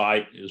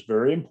website is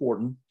very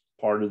important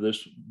part of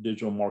this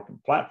digital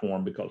marketing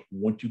platform, because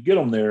once you get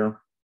them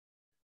there,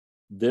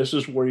 this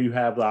is where you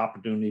have the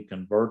opportunity to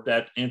convert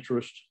that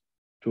interest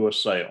to a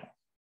sale.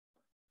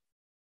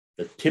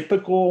 The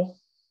typical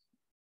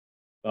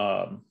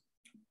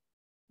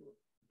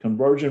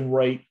conversion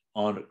rate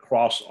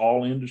across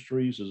all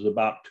industries is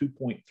about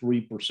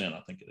 2.3%,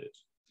 I think it is,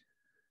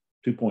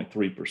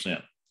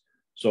 2.3%.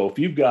 So if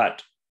you've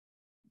got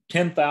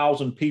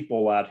 10,000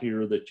 people out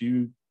here that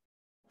you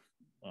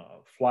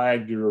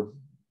flagged your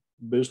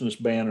business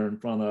banner in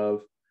front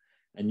of,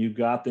 and you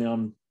got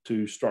them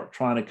to start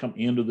trying to come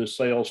into the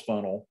sales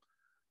funnel,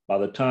 by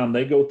the time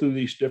they go through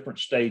these different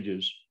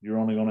stages, you're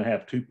only going to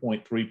have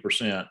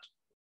 2.3%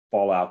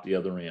 fall out the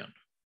other end.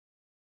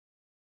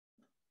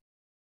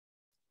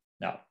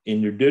 Now, in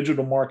your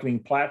digital marketing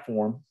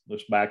platform,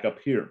 let's back up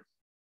here.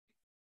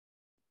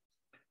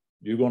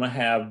 You're going to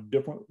have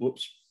different,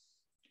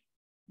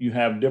 you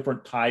have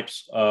different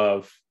types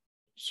of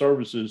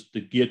services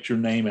to get your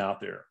name out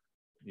there.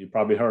 You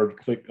probably heard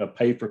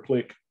pay per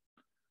click.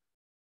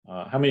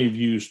 How many of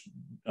you used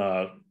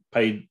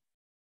paid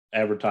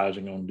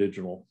advertising on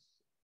digital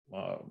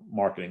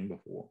marketing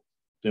before?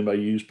 Does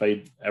anybody use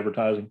paid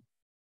advertising?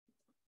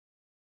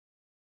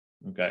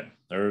 Okay,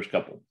 there's a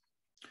couple.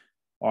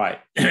 All right.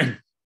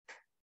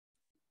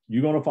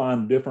 You're going to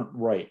find different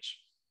rates.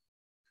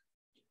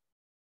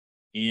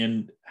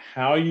 In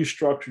how you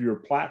structure your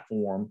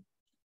platform,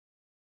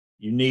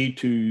 you need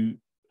to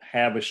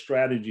have a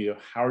strategy of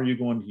how are you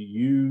going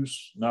to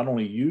not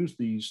only use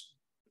these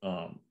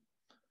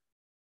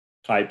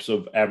types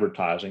of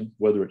advertising,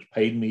 whether it's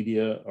paid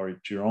media or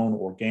it's your own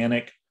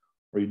organic,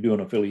 or you do an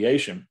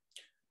affiliation,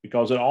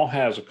 because it all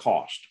has a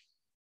cost.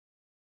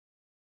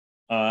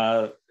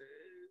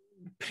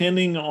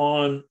 Depending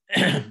on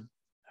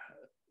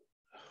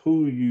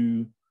who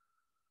you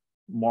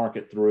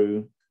market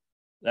through,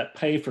 that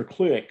pay for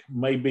click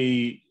may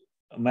be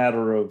a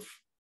matter of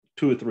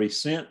 2 or 3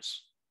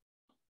 cents,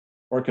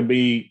 or it can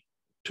be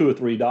 $2 or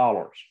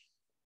 $3.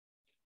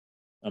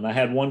 And I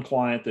had one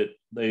client that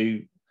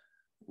they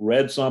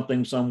read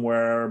something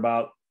somewhere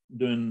about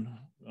doing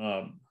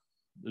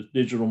this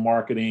digital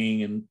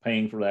marketing and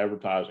paying for the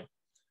advertising.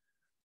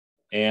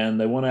 And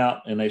they went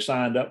out and they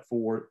signed up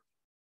for it,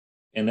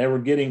 and they were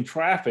getting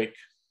traffic,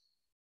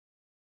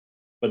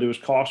 but it was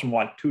costing them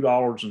like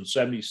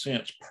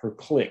 $2.70 per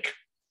click.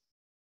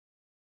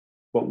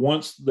 But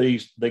once they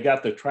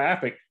got the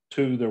traffic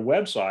to their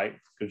website,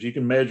 because you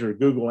can measure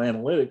Google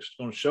Analytics, it's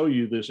going to show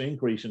you this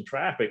increase in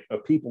traffic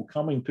of people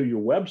coming to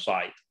your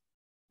website.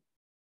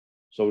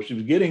 So she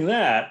was getting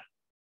that,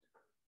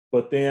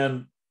 but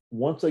then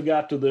once they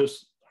got to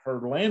her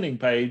landing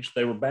page,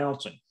 they were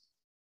bouncing.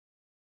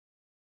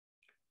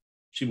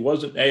 She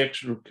wasn't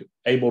actually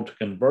able to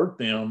convert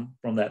them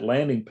from that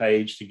landing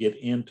page to get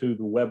into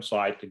the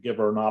website to give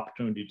her an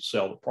opportunity to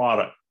sell the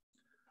product.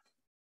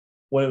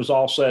 When it was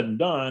all said and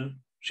done,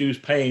 she was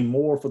paying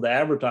more for the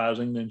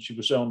advertising than she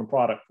was selling the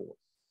product for.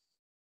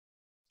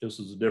 This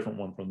is a different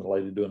one from the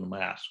lady doing the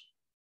mask.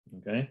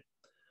 Okay.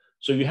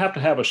 So you have to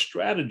have a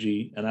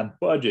strategy and a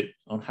budget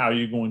on how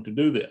you're going to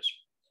do this.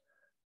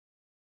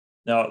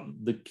 Now,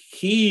 the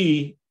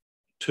key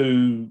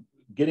to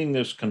getting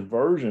this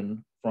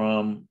conversion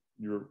from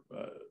your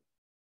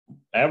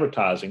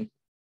advertising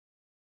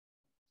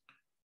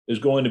is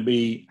going to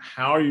be,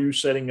 how are you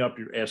setting up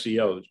your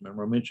SEOs?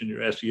 Remember, I mentioned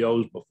your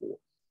SEOs before.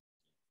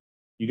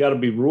 You got to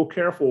be real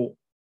careful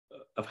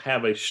of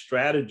have a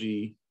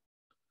strategy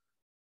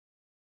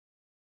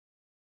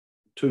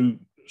to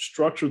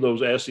structure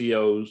those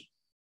SEOs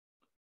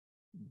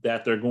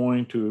that they're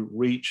going to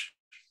reach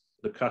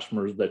the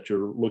customers that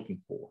you're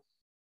looking for.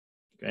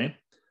 Okay.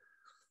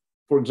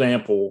 For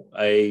example,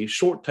 a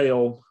short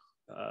tail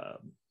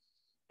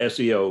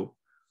SEO,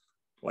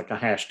 like a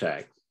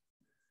hashtag.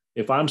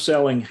 If I'm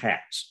selling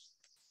hats,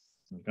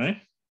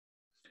 okay,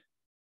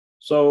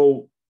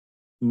 so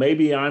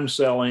maybe I'm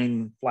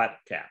selling flat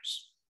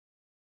caps.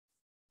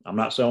 I'm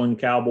not selling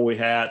cowboy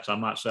hats. I'm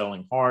not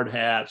selling hard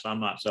hats. I'm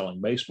not selling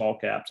baseball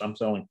caps. I'm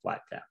selling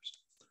flat caps.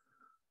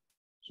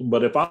 So,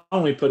 but if I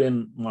only put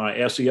in my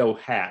SEO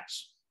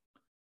hats,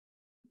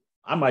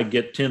 I might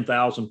get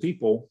 10,000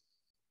 people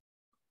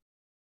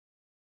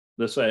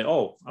that say,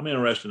 oh, I'm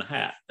interested in a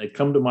hat. They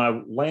come to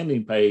my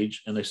landing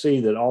page and they see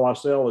that all I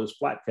sell is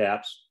flat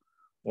caps.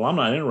 Well, I'm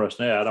not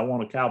interested in that. I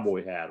want a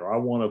cowboy hat, or I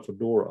want a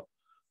fedora,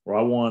 or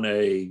I want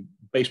a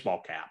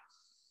baseball cap,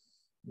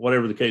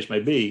 whatever the case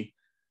may be.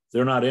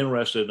 They're not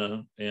interested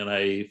in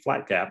a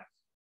flat cap.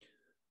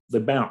 They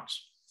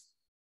bounce.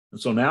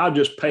 And so now I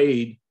just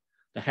paid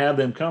to have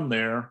them come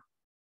there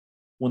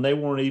when they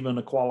weren't even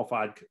a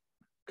qualified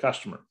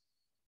customer.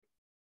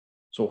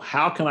 So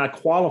how can I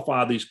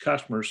qualify these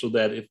customers so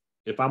that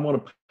if I'm going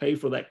to pay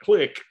for that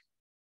click,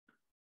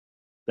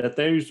 that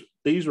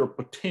these are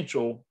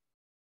potential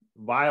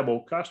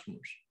viable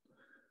customers?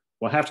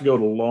 Well, I have to go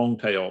to long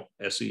tail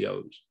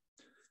SEOs.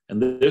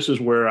 And this is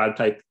where I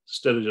take,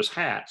 instead of just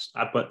hats,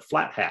 I put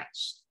flat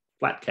hats,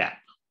 flat cap.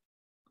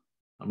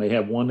 I may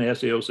have one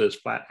SEO says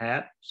flat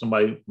hat.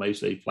 Somebody may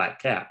say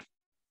flat cap.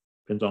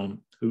 Depends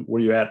on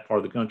where you're at, part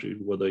of the country,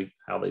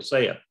 how they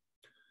say it.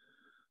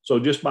 So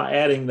just by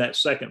adding that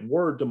second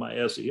word to my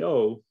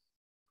SEO,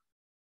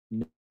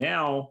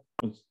 now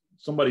when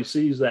somebody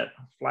sees that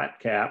flat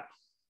cap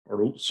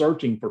or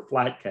searching for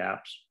flat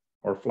caps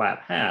or flat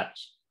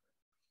hats,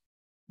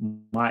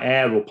 my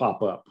ad will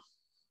pop up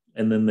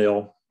and then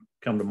they'll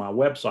come to my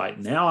website.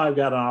 Now I've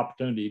got an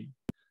opportunity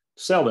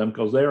to sell them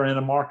because they're in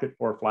a market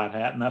for a flat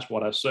hat, and that's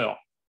what I sell.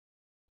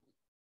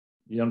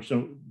 You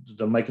understand? Is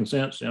that making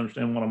sense? You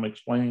understand what I'm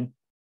explaining?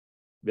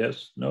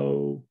 Yes?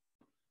 No?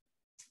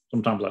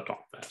 Sometimes I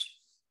talk fast.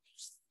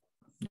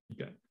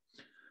 Okay.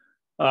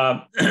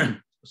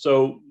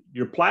 So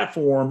your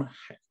platform,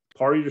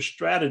 part of your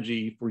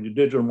strategy for your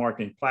digital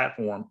marketing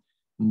platform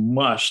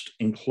must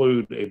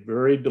include a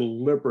very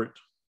deliberate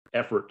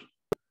effort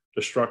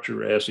to structure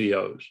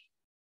SEOs.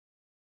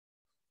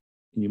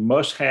 And you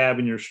must have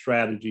in your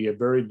strategy a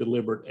very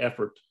deliberate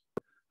effort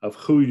of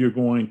who you're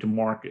going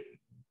to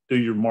do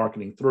your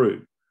marketing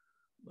through.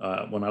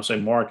 When I say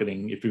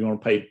marketing, if you're going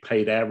to pay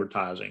paid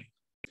advertising,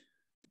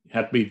 you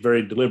have to be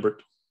very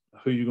deliberate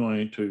who you're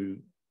going to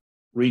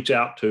reach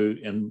out to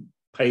and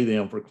pay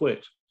them for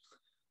clicks.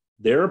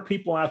 There are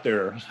people out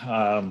there,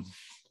 the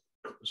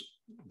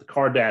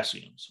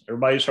Kardashians.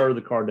 Everybody's heard of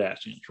the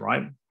Kardashians,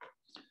 right?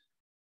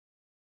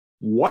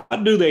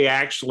 What do they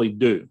actually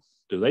do?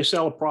 Do they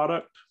sell a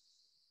product?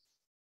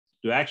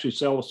 Do they actually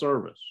sell a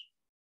service?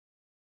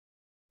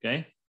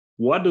 Okay.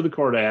 What do the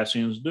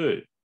Kardashians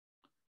do?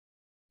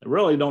 They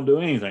really don't do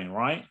anything,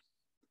 right?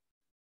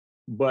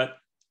 But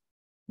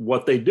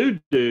what they do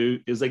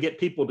is they get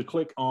people to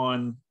click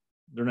on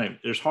their name.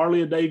 There's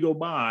hardly a day go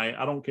by.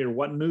 I don't care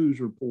what news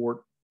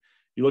report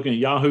you're looking at,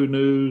 Yahoo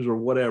News or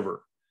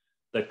whatever,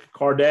 the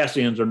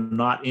Kardashians are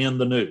not in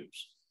the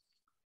news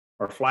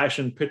or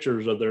flashing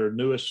pictures of their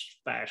newest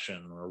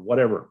fashion or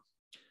whatever.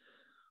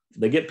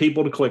 They get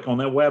people to click on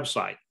that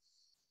website.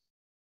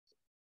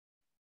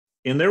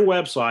 In their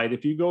website,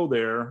 if you go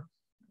there,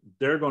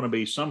 there are going to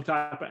be some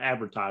type of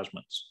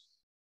advertisements.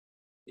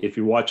 If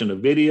you're watching a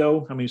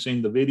video, how many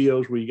seen the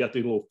videos where you got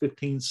these little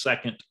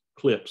 15-second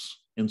clips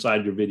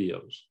inside your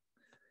videos?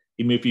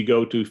 Even if you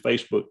go to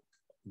Facebook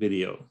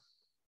video,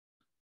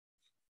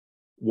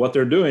 what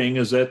they're doing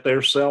is that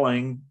they're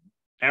selling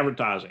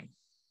advertising.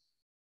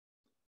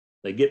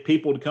 They get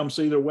people to come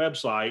see their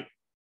website,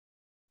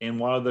 and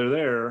while they're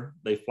there,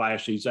 they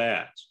flash these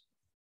ads.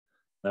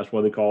 That's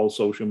what they call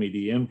social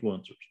media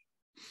influencers.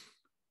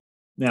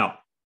 Now,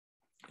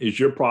 is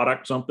your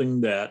product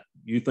something that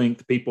you think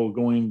the people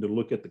going to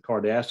look at the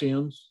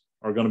Kardashians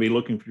are going to be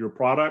looking for your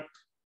product?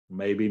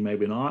 Maybe,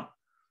 maybe not.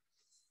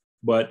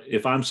 But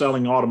if I'm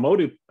selling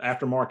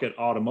aftermarket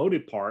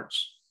automotive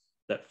parts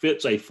that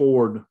fits a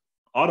Ford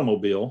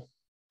automobile,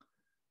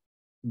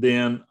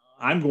 then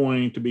I'm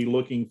going to be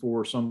looking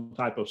for some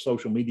type of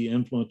social media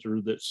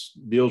influencer that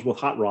deals with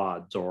hot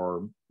rods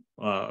or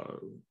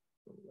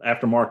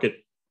aftermarket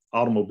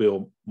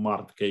automobile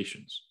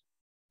modifications.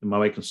 Am I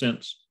making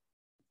sense?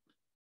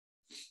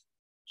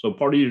 So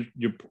part of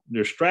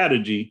your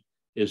strategy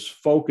is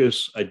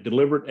focus a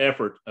deliberate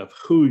effort of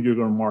who you're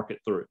going to market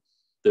through.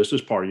 This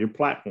is part of your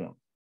platform.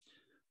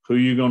 Who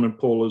you're going to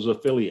pull as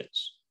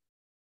affiliates.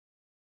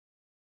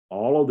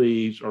 All of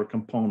these are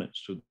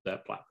components to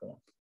that platform.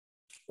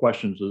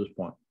 Questions at this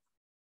point?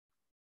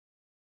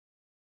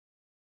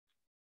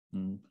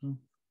 Mm-hmm.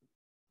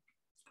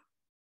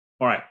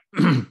 All right.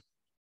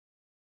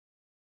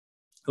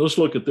 Let's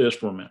look at this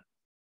for a minute.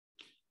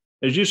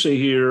 As you see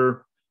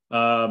here,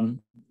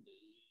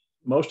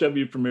 most of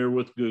you are familiar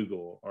with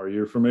Google, or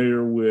you're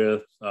familiar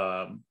with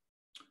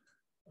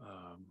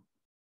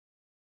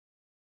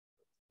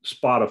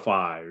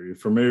Spotify, or you're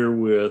familiar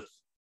with,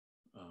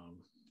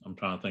 I'm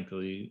trying to think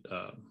of the,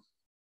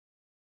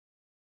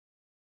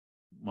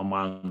 my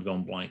mind's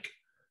going blank,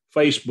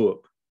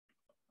 Facebook.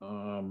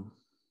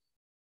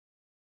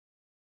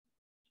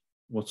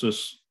 What's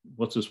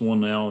this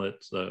one now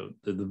that's the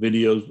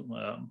videos?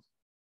 I'm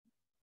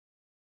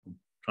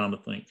trying to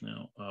think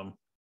now.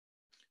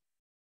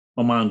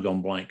 My mind's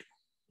gone blank.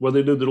 Where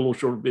they do the little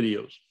short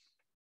videos.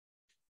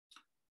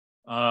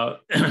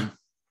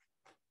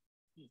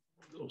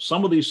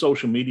 Some of these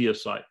social media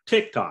sites,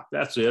 TikTok,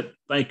 that's it.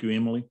 Thank you,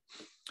 Emily.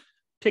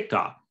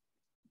 TikTok.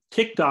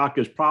 TikTok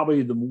is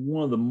probably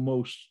one of the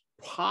most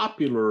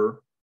popular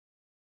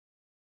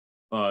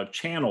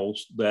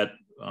channels that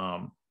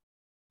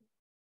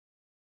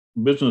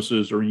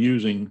businesses are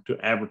using to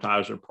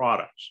advertise their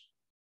products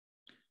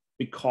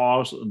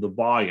because of the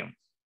volume.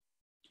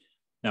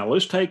 Now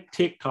let's take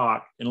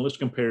TikTok and let's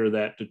compare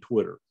that to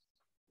Twitter.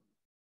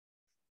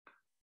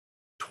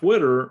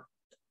 Twitter,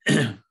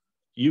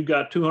 you've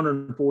got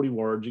 240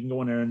 words. You can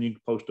go in there and you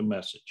can post a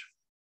message.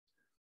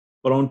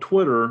 But on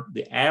Twitter,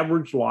 the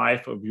average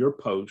life of your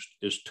post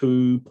is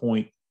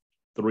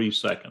 2.3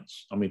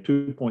 seconds. I mean,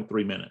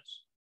 2.3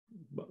 minutes,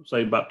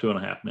 say about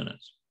 2.5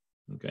 minutes,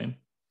 okay?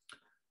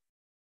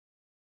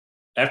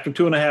 After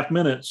 2.5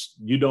 minutes,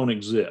 you don't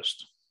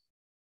exist.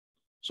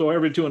 So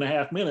every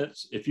 2.5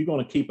 minutes, if you're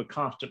going to keep a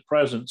constant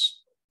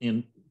presence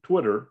in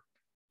Twitter,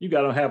 you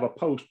got to have a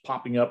post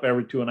popping up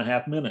every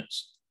 2.5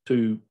 minutes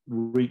to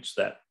reach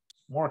that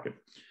market.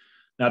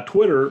 Now,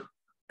 Twitter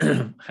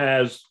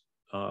has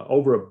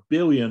over 1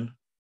 billion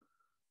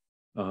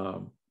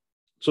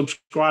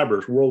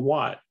subscribers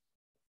worldwide.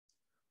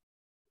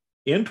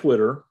 In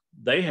Twitter,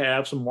 they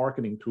have some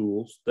marketing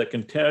tools that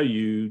can tell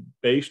you,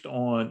 based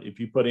on if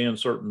you put in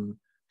certain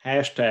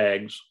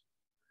hashtags,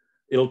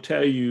 it'll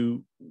tell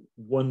you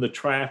when the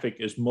traffic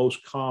is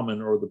most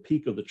common or the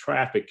peak of the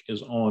traffic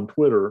is on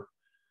Twitter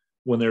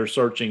when they're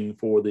searching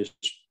for this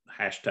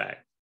hashtag.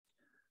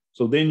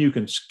 So then you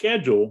can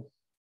schedule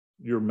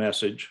your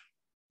message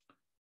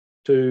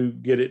to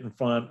get it in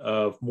front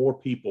of more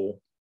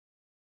people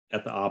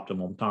at the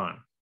optimum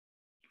time.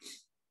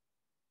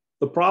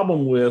 The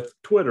problem with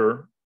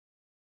Twitter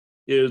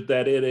is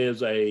that it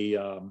is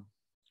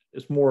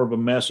it's more of a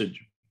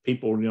message.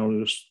 People,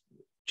 just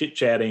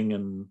chit-chatting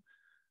and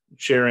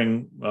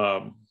sharing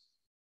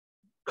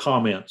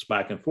comments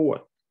back and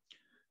forth.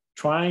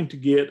 Trying to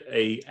get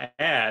an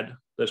ad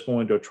that's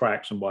going to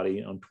attract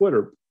somebody on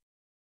Twitter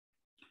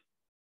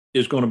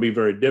is going to be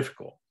very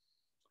difficult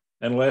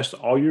unless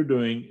all you're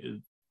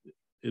doing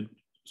is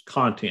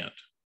content.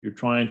 You're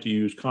trying to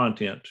use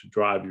content to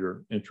drive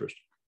your interest.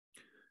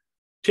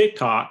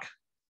 TikTok,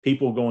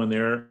 people go in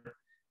there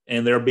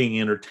and they're being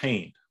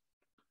entertained.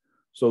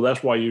 So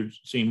that's why you're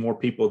seeing more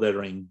people that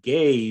are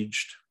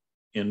engaged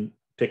in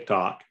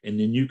TikTok, and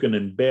then you can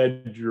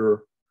embed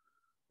your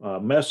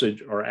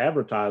message or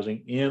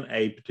advertising in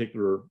a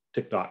particular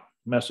TikTok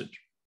message.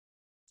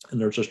 And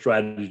there's a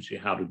strategy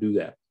how to do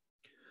that,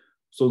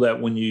 so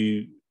that when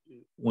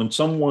when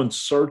someone's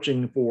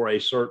searching for a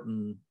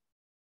certain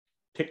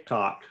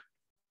TikTok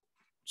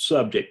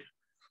subject,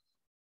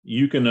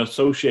 you can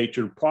associate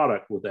your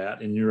product with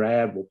that and your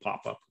ad will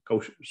pop up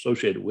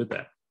associated with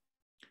that.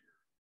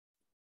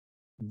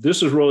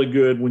 This is really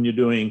good when you're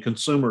doing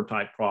consumer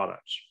type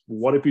products.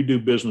 What if you do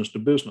business to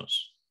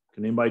business?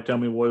 Can anybody tell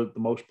me what the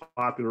most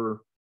popular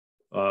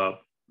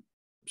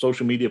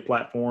social media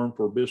platform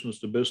for business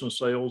to business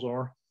sales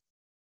are?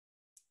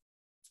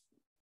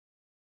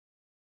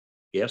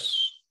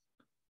 Yes,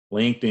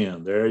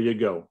 LinkedIn. There you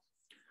go.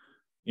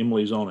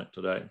 Emily's on it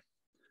today.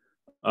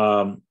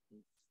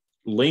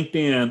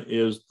 LinkedIn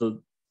is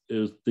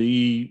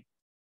the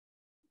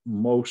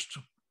most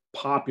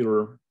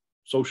popular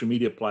social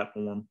media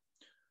platform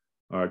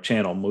or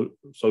channel,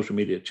 social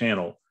media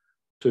channel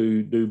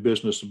to do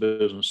business to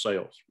business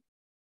sales.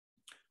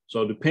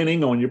 So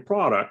depending on your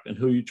product and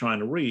who you're trying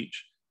to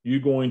reach, you're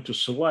going to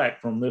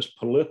select from this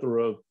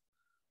plethora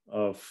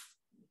of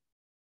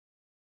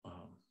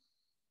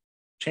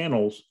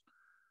channels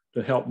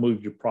to help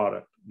move your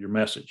product, your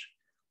message.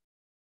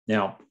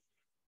 Now,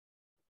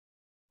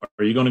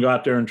 are you going to go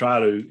out there and try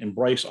to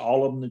embrace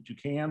all of them that you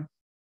can?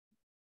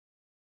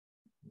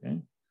 Okay.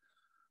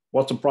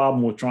 What's the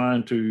problem with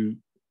trying to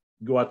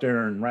go out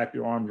there and wrap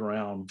your arms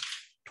around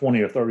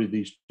 20 or 30 of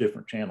these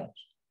different channels?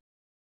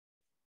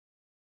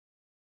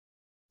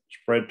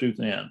 Spread too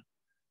thin.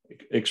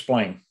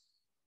 Explain.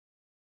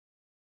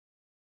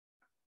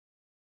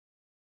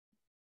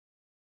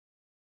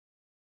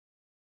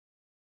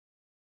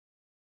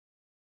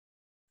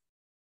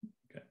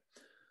 Okay.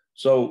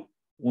 So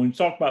when we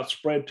talk about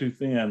spread too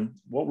thin,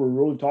 what we're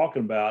really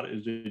talking about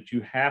is that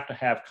you have to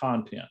have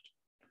content.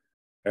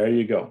 There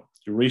you go.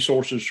 Your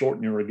resources short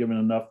and you're given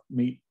enough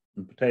meat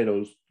and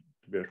potatoes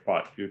to be a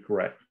product. You're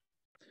correct.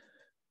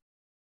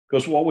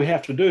 Because what we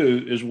have to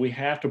do is we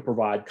have to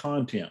provide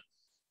content.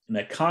 And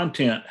that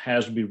content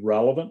has to be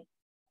relevant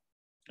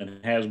and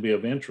it has to be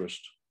of interest.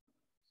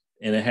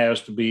 And it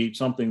has to be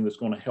something that's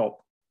going to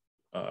help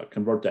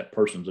convert that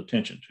person's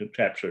attention, to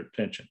capture their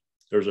attention.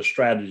 There's a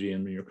strategy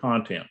in your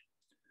content.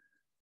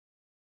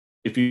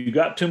 If you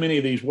got too many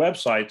of these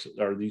websites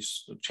or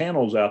these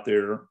channels out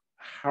there,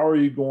 how are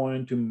you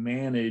going to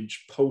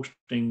manage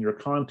posting your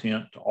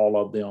content to all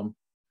of them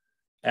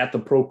at the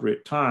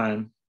appropriate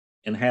time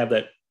and have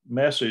that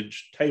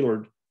message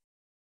tailored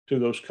to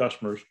those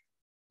customers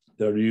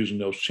that are using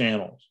those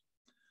channels?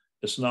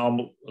 It's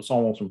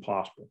almost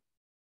impossible.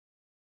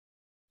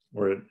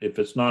 Or if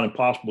it's not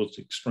impossible, it's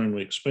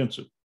extremely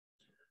expensive.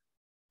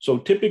 So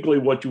typically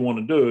what you want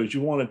to do is you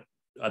want to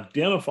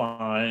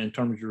identify, in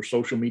terms of your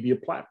social media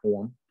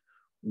platform,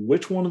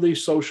 which one of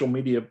these social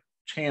media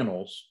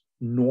channels,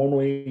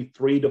 normally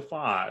 3 to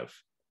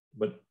 5,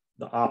 but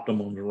the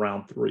optimum is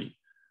around 3.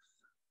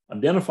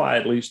 Identify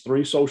at least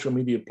 3 social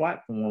media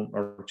platforms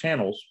or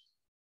channels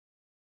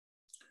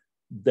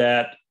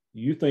that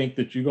you think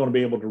that you're going to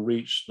be able to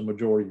reach the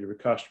majority of your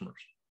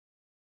customers.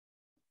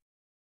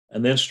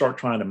 And then start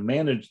trying to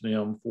manage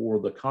them for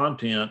the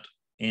content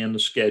and the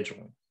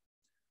scheduling.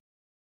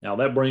 Now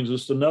that brings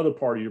us to another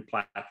part of your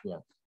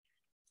platform.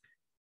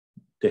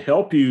 To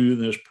help you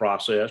in this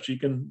process, you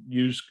can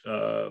use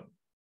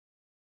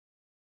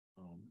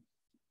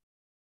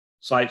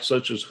sites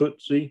such as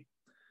Hootsuite,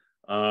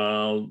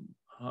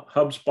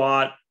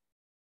 HubSpot,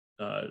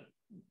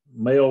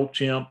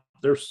 MailChimp.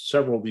 There's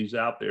several of these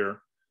out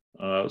there.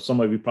 Some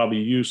of you probably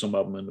used some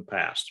of them in the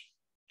past.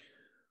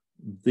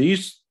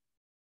 These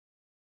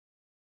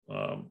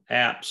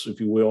apps, if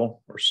you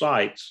will, or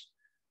sites,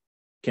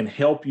 can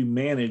help you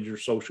manage your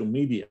social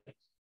media,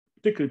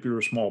 particularly if you're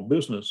a small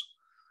business.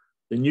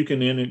 Then you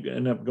can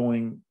end up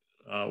going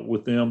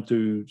with them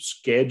to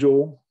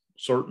schedule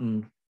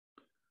certain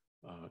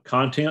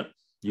content.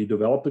 You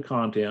develop the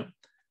content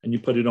and you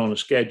put it on a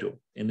schedule,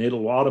 and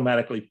it'll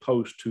automatically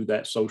post to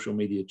that social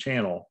media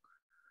channel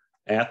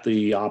at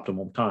the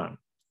optimum time.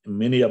 And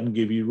many of them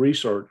give you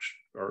research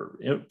or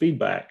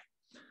feedback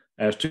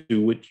as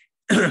to which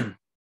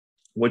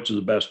is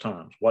the best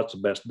times. What's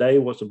the best day?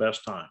 What's the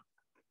best time?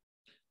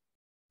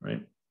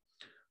 Right.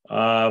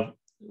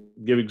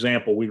 Give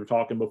example. We were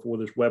talking before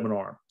this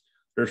webinar.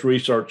 There's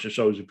research that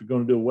shows if you're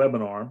going to do a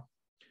webinar,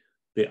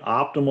 the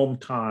optimum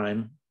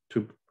time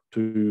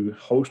to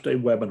host a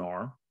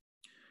webinar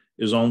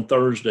is on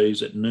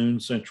Thursdays at noon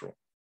Central.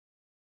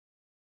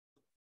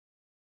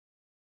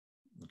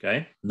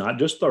 Okay, not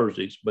just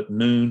Thursdays, but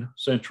noon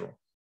Central.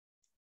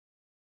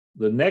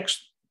 The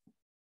next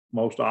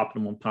most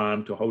optimum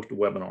time to host a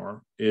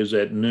webinar is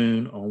at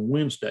noon on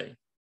Wednesday.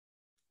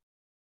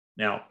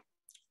 Now,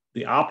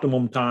 the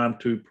optimum time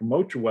to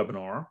promote your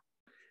webinar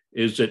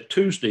is at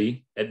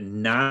Tuesday at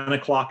 9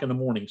 o'clock in the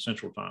morning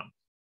Central Time.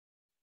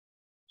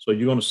 So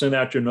you're going to send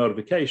out your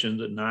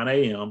notifications at 9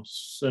 a.m.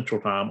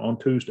 Central Time on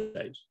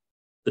Tuesdays,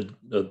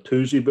 the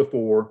Tuesday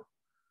before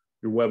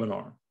your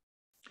webinar.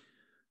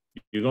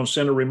 You're going to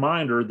send a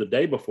reminder the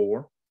day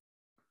before,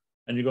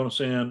 and you're going to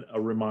send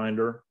a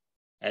reminder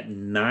at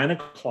 9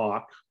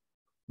 o'clock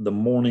the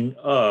morning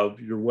of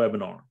your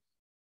webinar.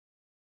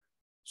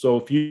 So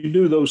if you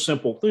do those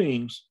simple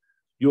things,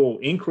 you'll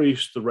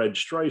increase the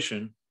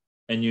registration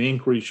and you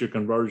increase your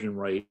conversion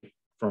rate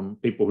from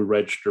people who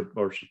register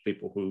versus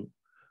people who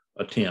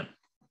attend.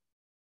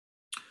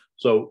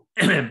 So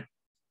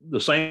the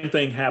same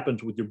thing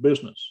happens with your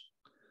business.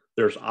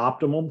 There's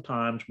optimum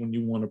times when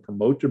you want to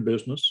promote your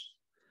business,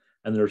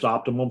 and there's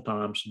optimum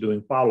times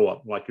doing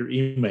follow-up, like your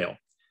email.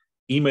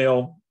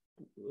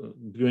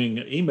 Doing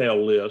an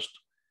email list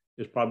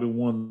is probably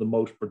one of the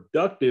most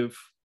productive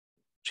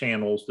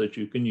channels that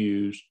you can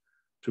use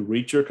to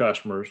reach your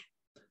customers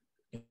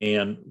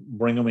and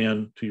bring them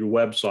in to your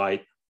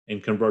website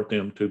and convert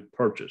them to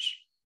purchase.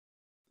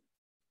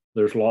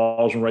 There's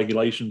laws and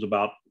regulations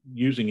about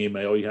using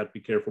email. You have to be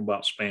careful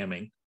about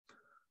spamming.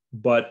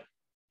 But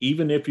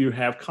even if you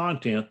have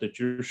content that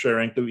you're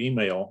sharing through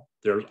email,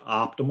 there's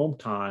optimum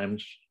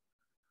times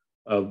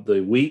of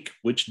the week,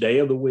 which day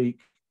of the week,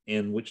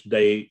 and which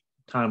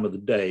time of the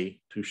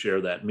day to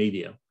share that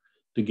media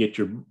to get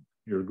your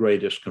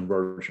greatest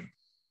conversion.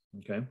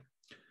 Okay.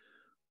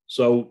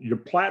 So your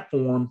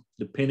platform,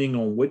 depending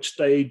on which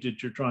stage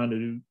that you're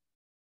trying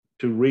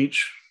to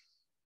reach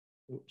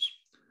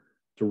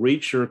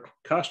your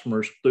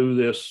customers through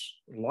this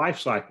life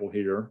cycle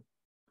here,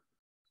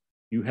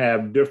 you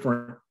have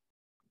different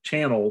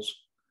channels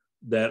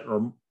that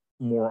are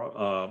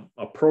more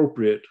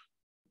appropriate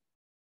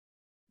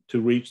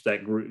to reach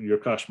that group, your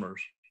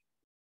customers,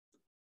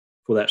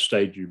 for that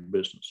stage of your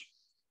business.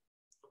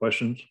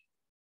 Questions?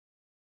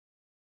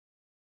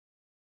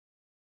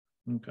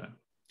 Okay.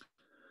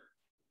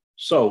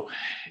 So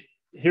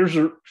here's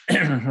her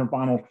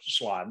final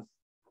slide.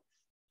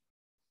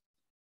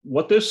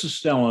 What this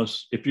is telling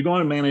us, if you're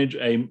going to manage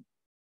a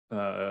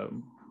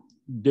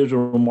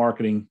digital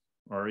marketing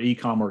or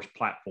e-commerce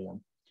platform,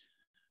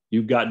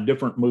 you've got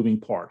different moving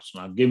parts.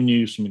 And I've given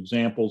you some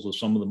examples of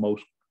some of the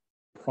most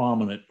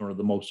prominent or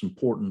the most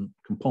important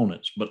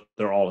components, but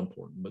they're all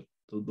important, but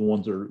the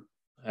ones that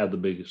have the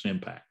biggest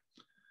impact.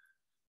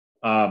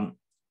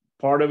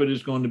 Part of it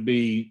is going to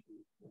be,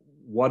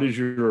 what is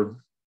your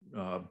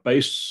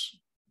base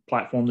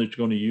platform that you're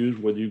going to use,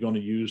 whether you're going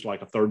to use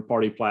like a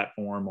third-party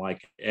platform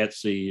like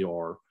Etsy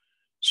or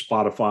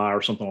Spotify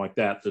or something like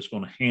that, that's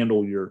going to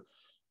handle your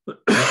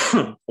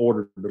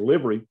order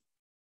delivery.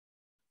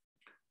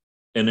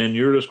 And then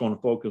you're just going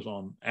to focus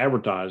on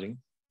advertising,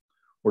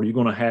 or you're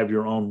going to have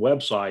your own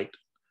website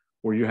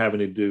where you're having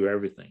to do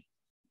everything.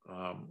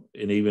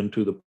 And even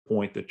to the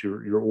point that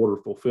your order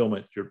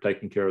fulfillment, you're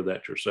taking care of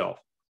that yourself.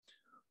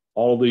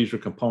 All of these are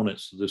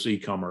components to this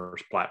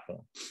e-commerce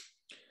platform.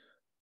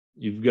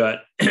 You've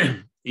got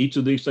each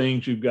of these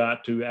things you've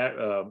got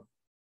to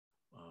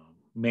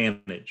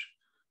manage.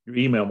 Your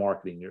email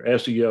marketing, your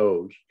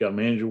SEOs, you've got to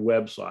manage your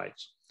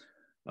websites,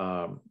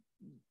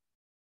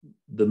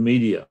 the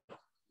media.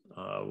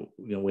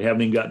 We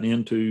haven't even gotten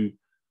into,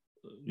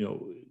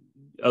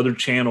 other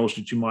channels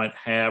that you might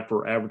have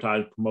for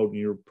advertising, promoting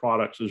your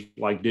products is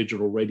like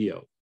digital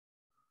radio.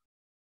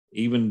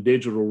 Even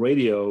digital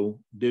radio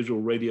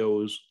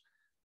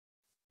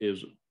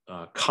is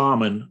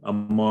common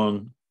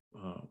among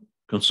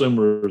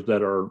consumers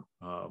that are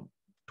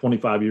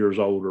 25 years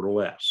old or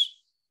less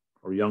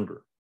or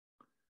younger.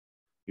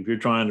 If you're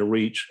trying to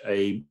reach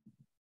a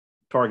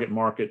target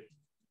market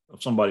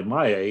of somebody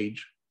my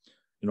age,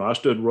 I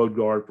stood road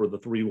guard for the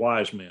Three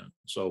Wise Men.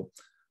 So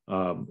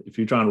if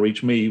you're trying to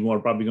reach me, you're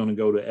probably going to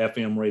go to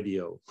FM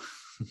radio,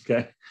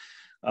 okay?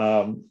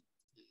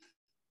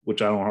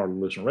 Which I don't hardly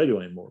listen to radio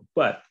anymore.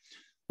 But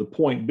the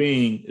point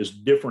being is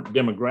different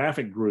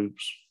demographic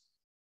groups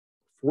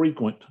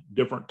frequent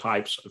different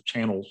types of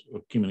channels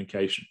of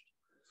communication.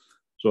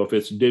 So if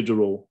it's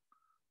digital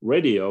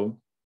radio,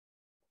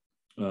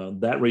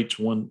 that reaches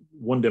one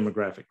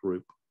demographic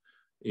group.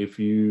 If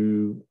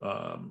you're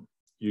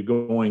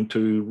going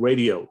to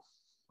radio,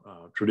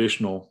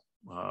 traditional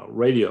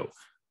radio,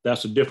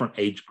 that's a different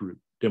age group,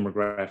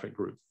 demographic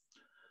group.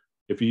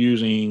 If you're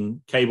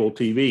using cable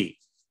TV,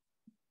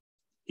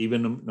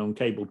 even on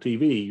cable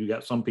TV, you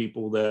got some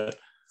people that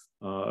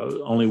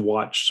only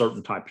watch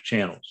certain type of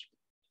channels.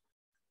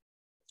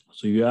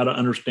 So you got to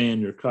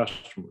understand your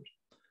customers.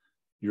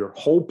 Your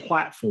whole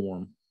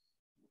platform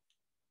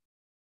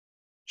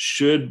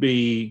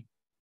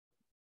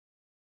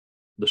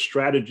the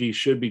strategy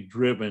should be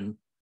driven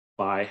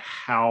by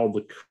how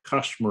the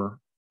customer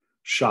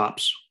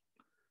shops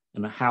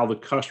and how the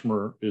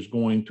customer is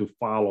going to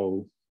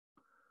follow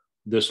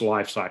this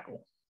life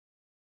cycle.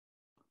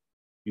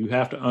 You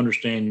have to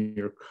understand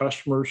your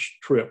customer's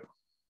trip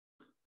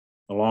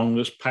along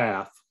this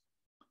path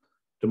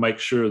to make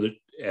sure that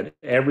at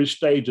every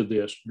stage of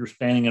this, you're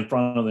standing in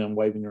front of them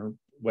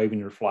waving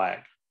your flag.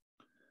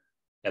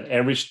 At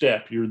every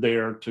step, you're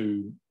there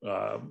to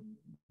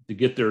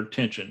get their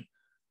attention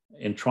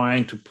and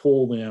trying to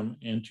pull them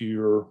into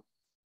your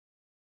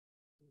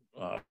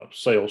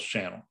sales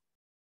channel.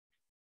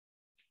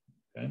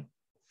 Okay.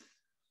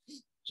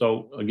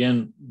 So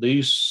again,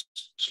 these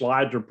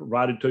slides are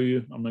provided to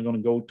you. I'm not going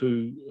to go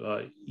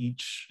to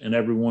each and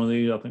every one of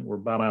these. I think we're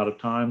about out of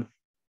time.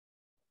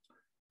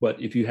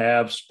 But if you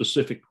have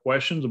specific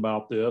questions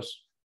about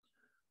this,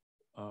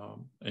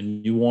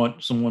 and you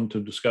want someone to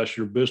discuss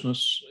your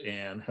business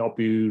and help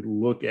you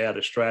look at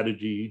a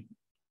strategy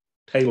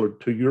tailored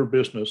to your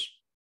business,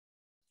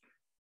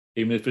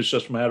 even if it's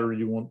just a matter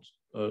you want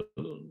to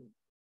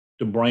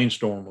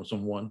brainstorm with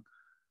someone,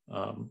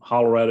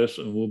 holler at us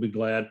and we'll be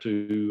glad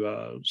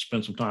to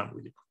spend some time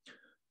with you.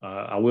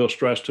 I will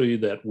stress to you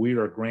that we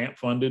are grant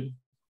funded.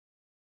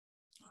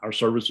 Our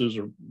services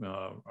are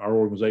our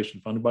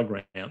organization funded by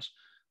grants.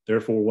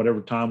 Therefore,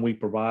 whatever time we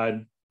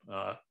provide,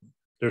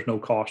 there's no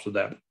cost to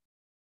that.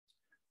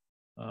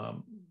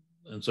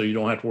 And so you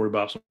don't have to worry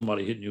about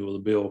somebody hitting you with a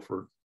bill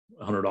for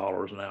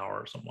 $100 an hour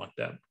or something like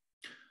that.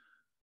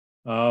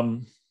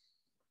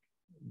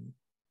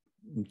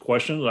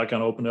 Questions, I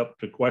can open up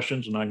to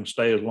questions and I can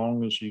stay as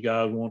long as you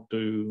guys want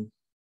to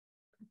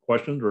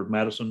questions, or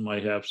Madison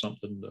may have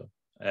something to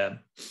add.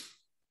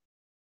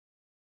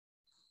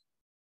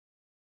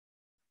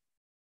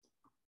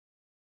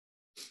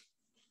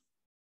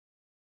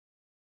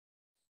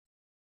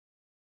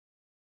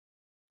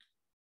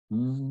 All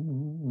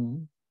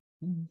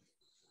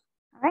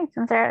right,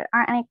 since there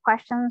aren't any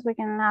questions, we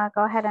can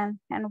go ahead and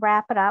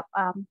wrap it up.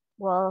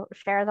 We'll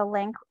share the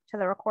link to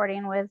the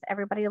recording with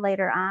everybody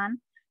later on.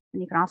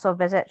 And you can also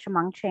visit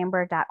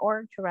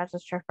chemungchamber.org to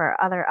register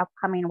for other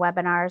upcoming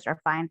webinars or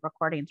find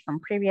recordings from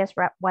previous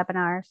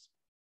webinars.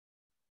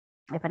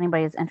 If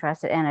anybody is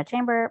interested in a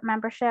chamber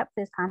membership,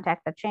 please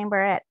contact the chamber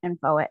at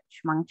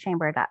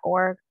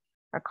info@chemungchamber.org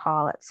or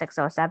call at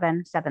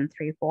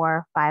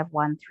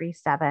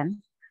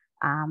 607-734-5137.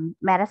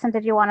 Madison,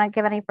 did you want to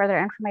give any further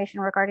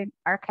information regarding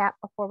RCAP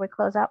before we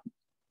close up?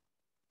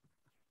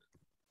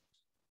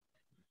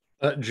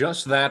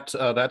 Just that,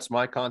 that's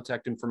my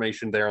contact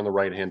information there on the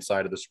right-hand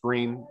side of the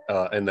screen.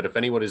 And that if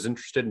anyone is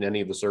interested in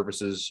any of the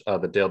services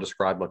that Dale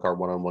described, like our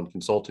one-on-one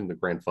consulting, the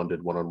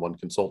grant-funded one-on-one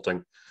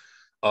consulting,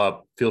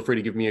 feel free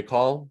to give me a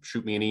call,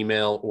 shoot me an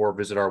email, or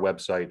visit our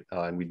website,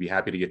 and we'd be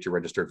happy to get you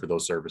registered for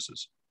those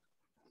services.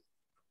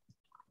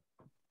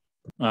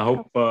 I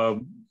hope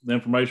the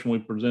information we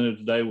presented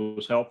today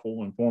was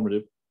helpful and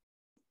informative.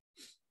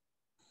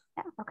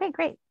 Yeah, okay,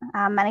 great.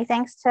 Many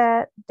thanks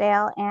to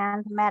Dale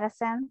and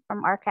Madison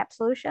from RCAP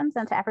Solutions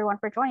and to everyone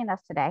for joining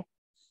us today.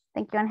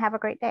 Thank you and have a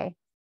great day.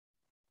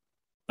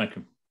 Thank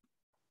you.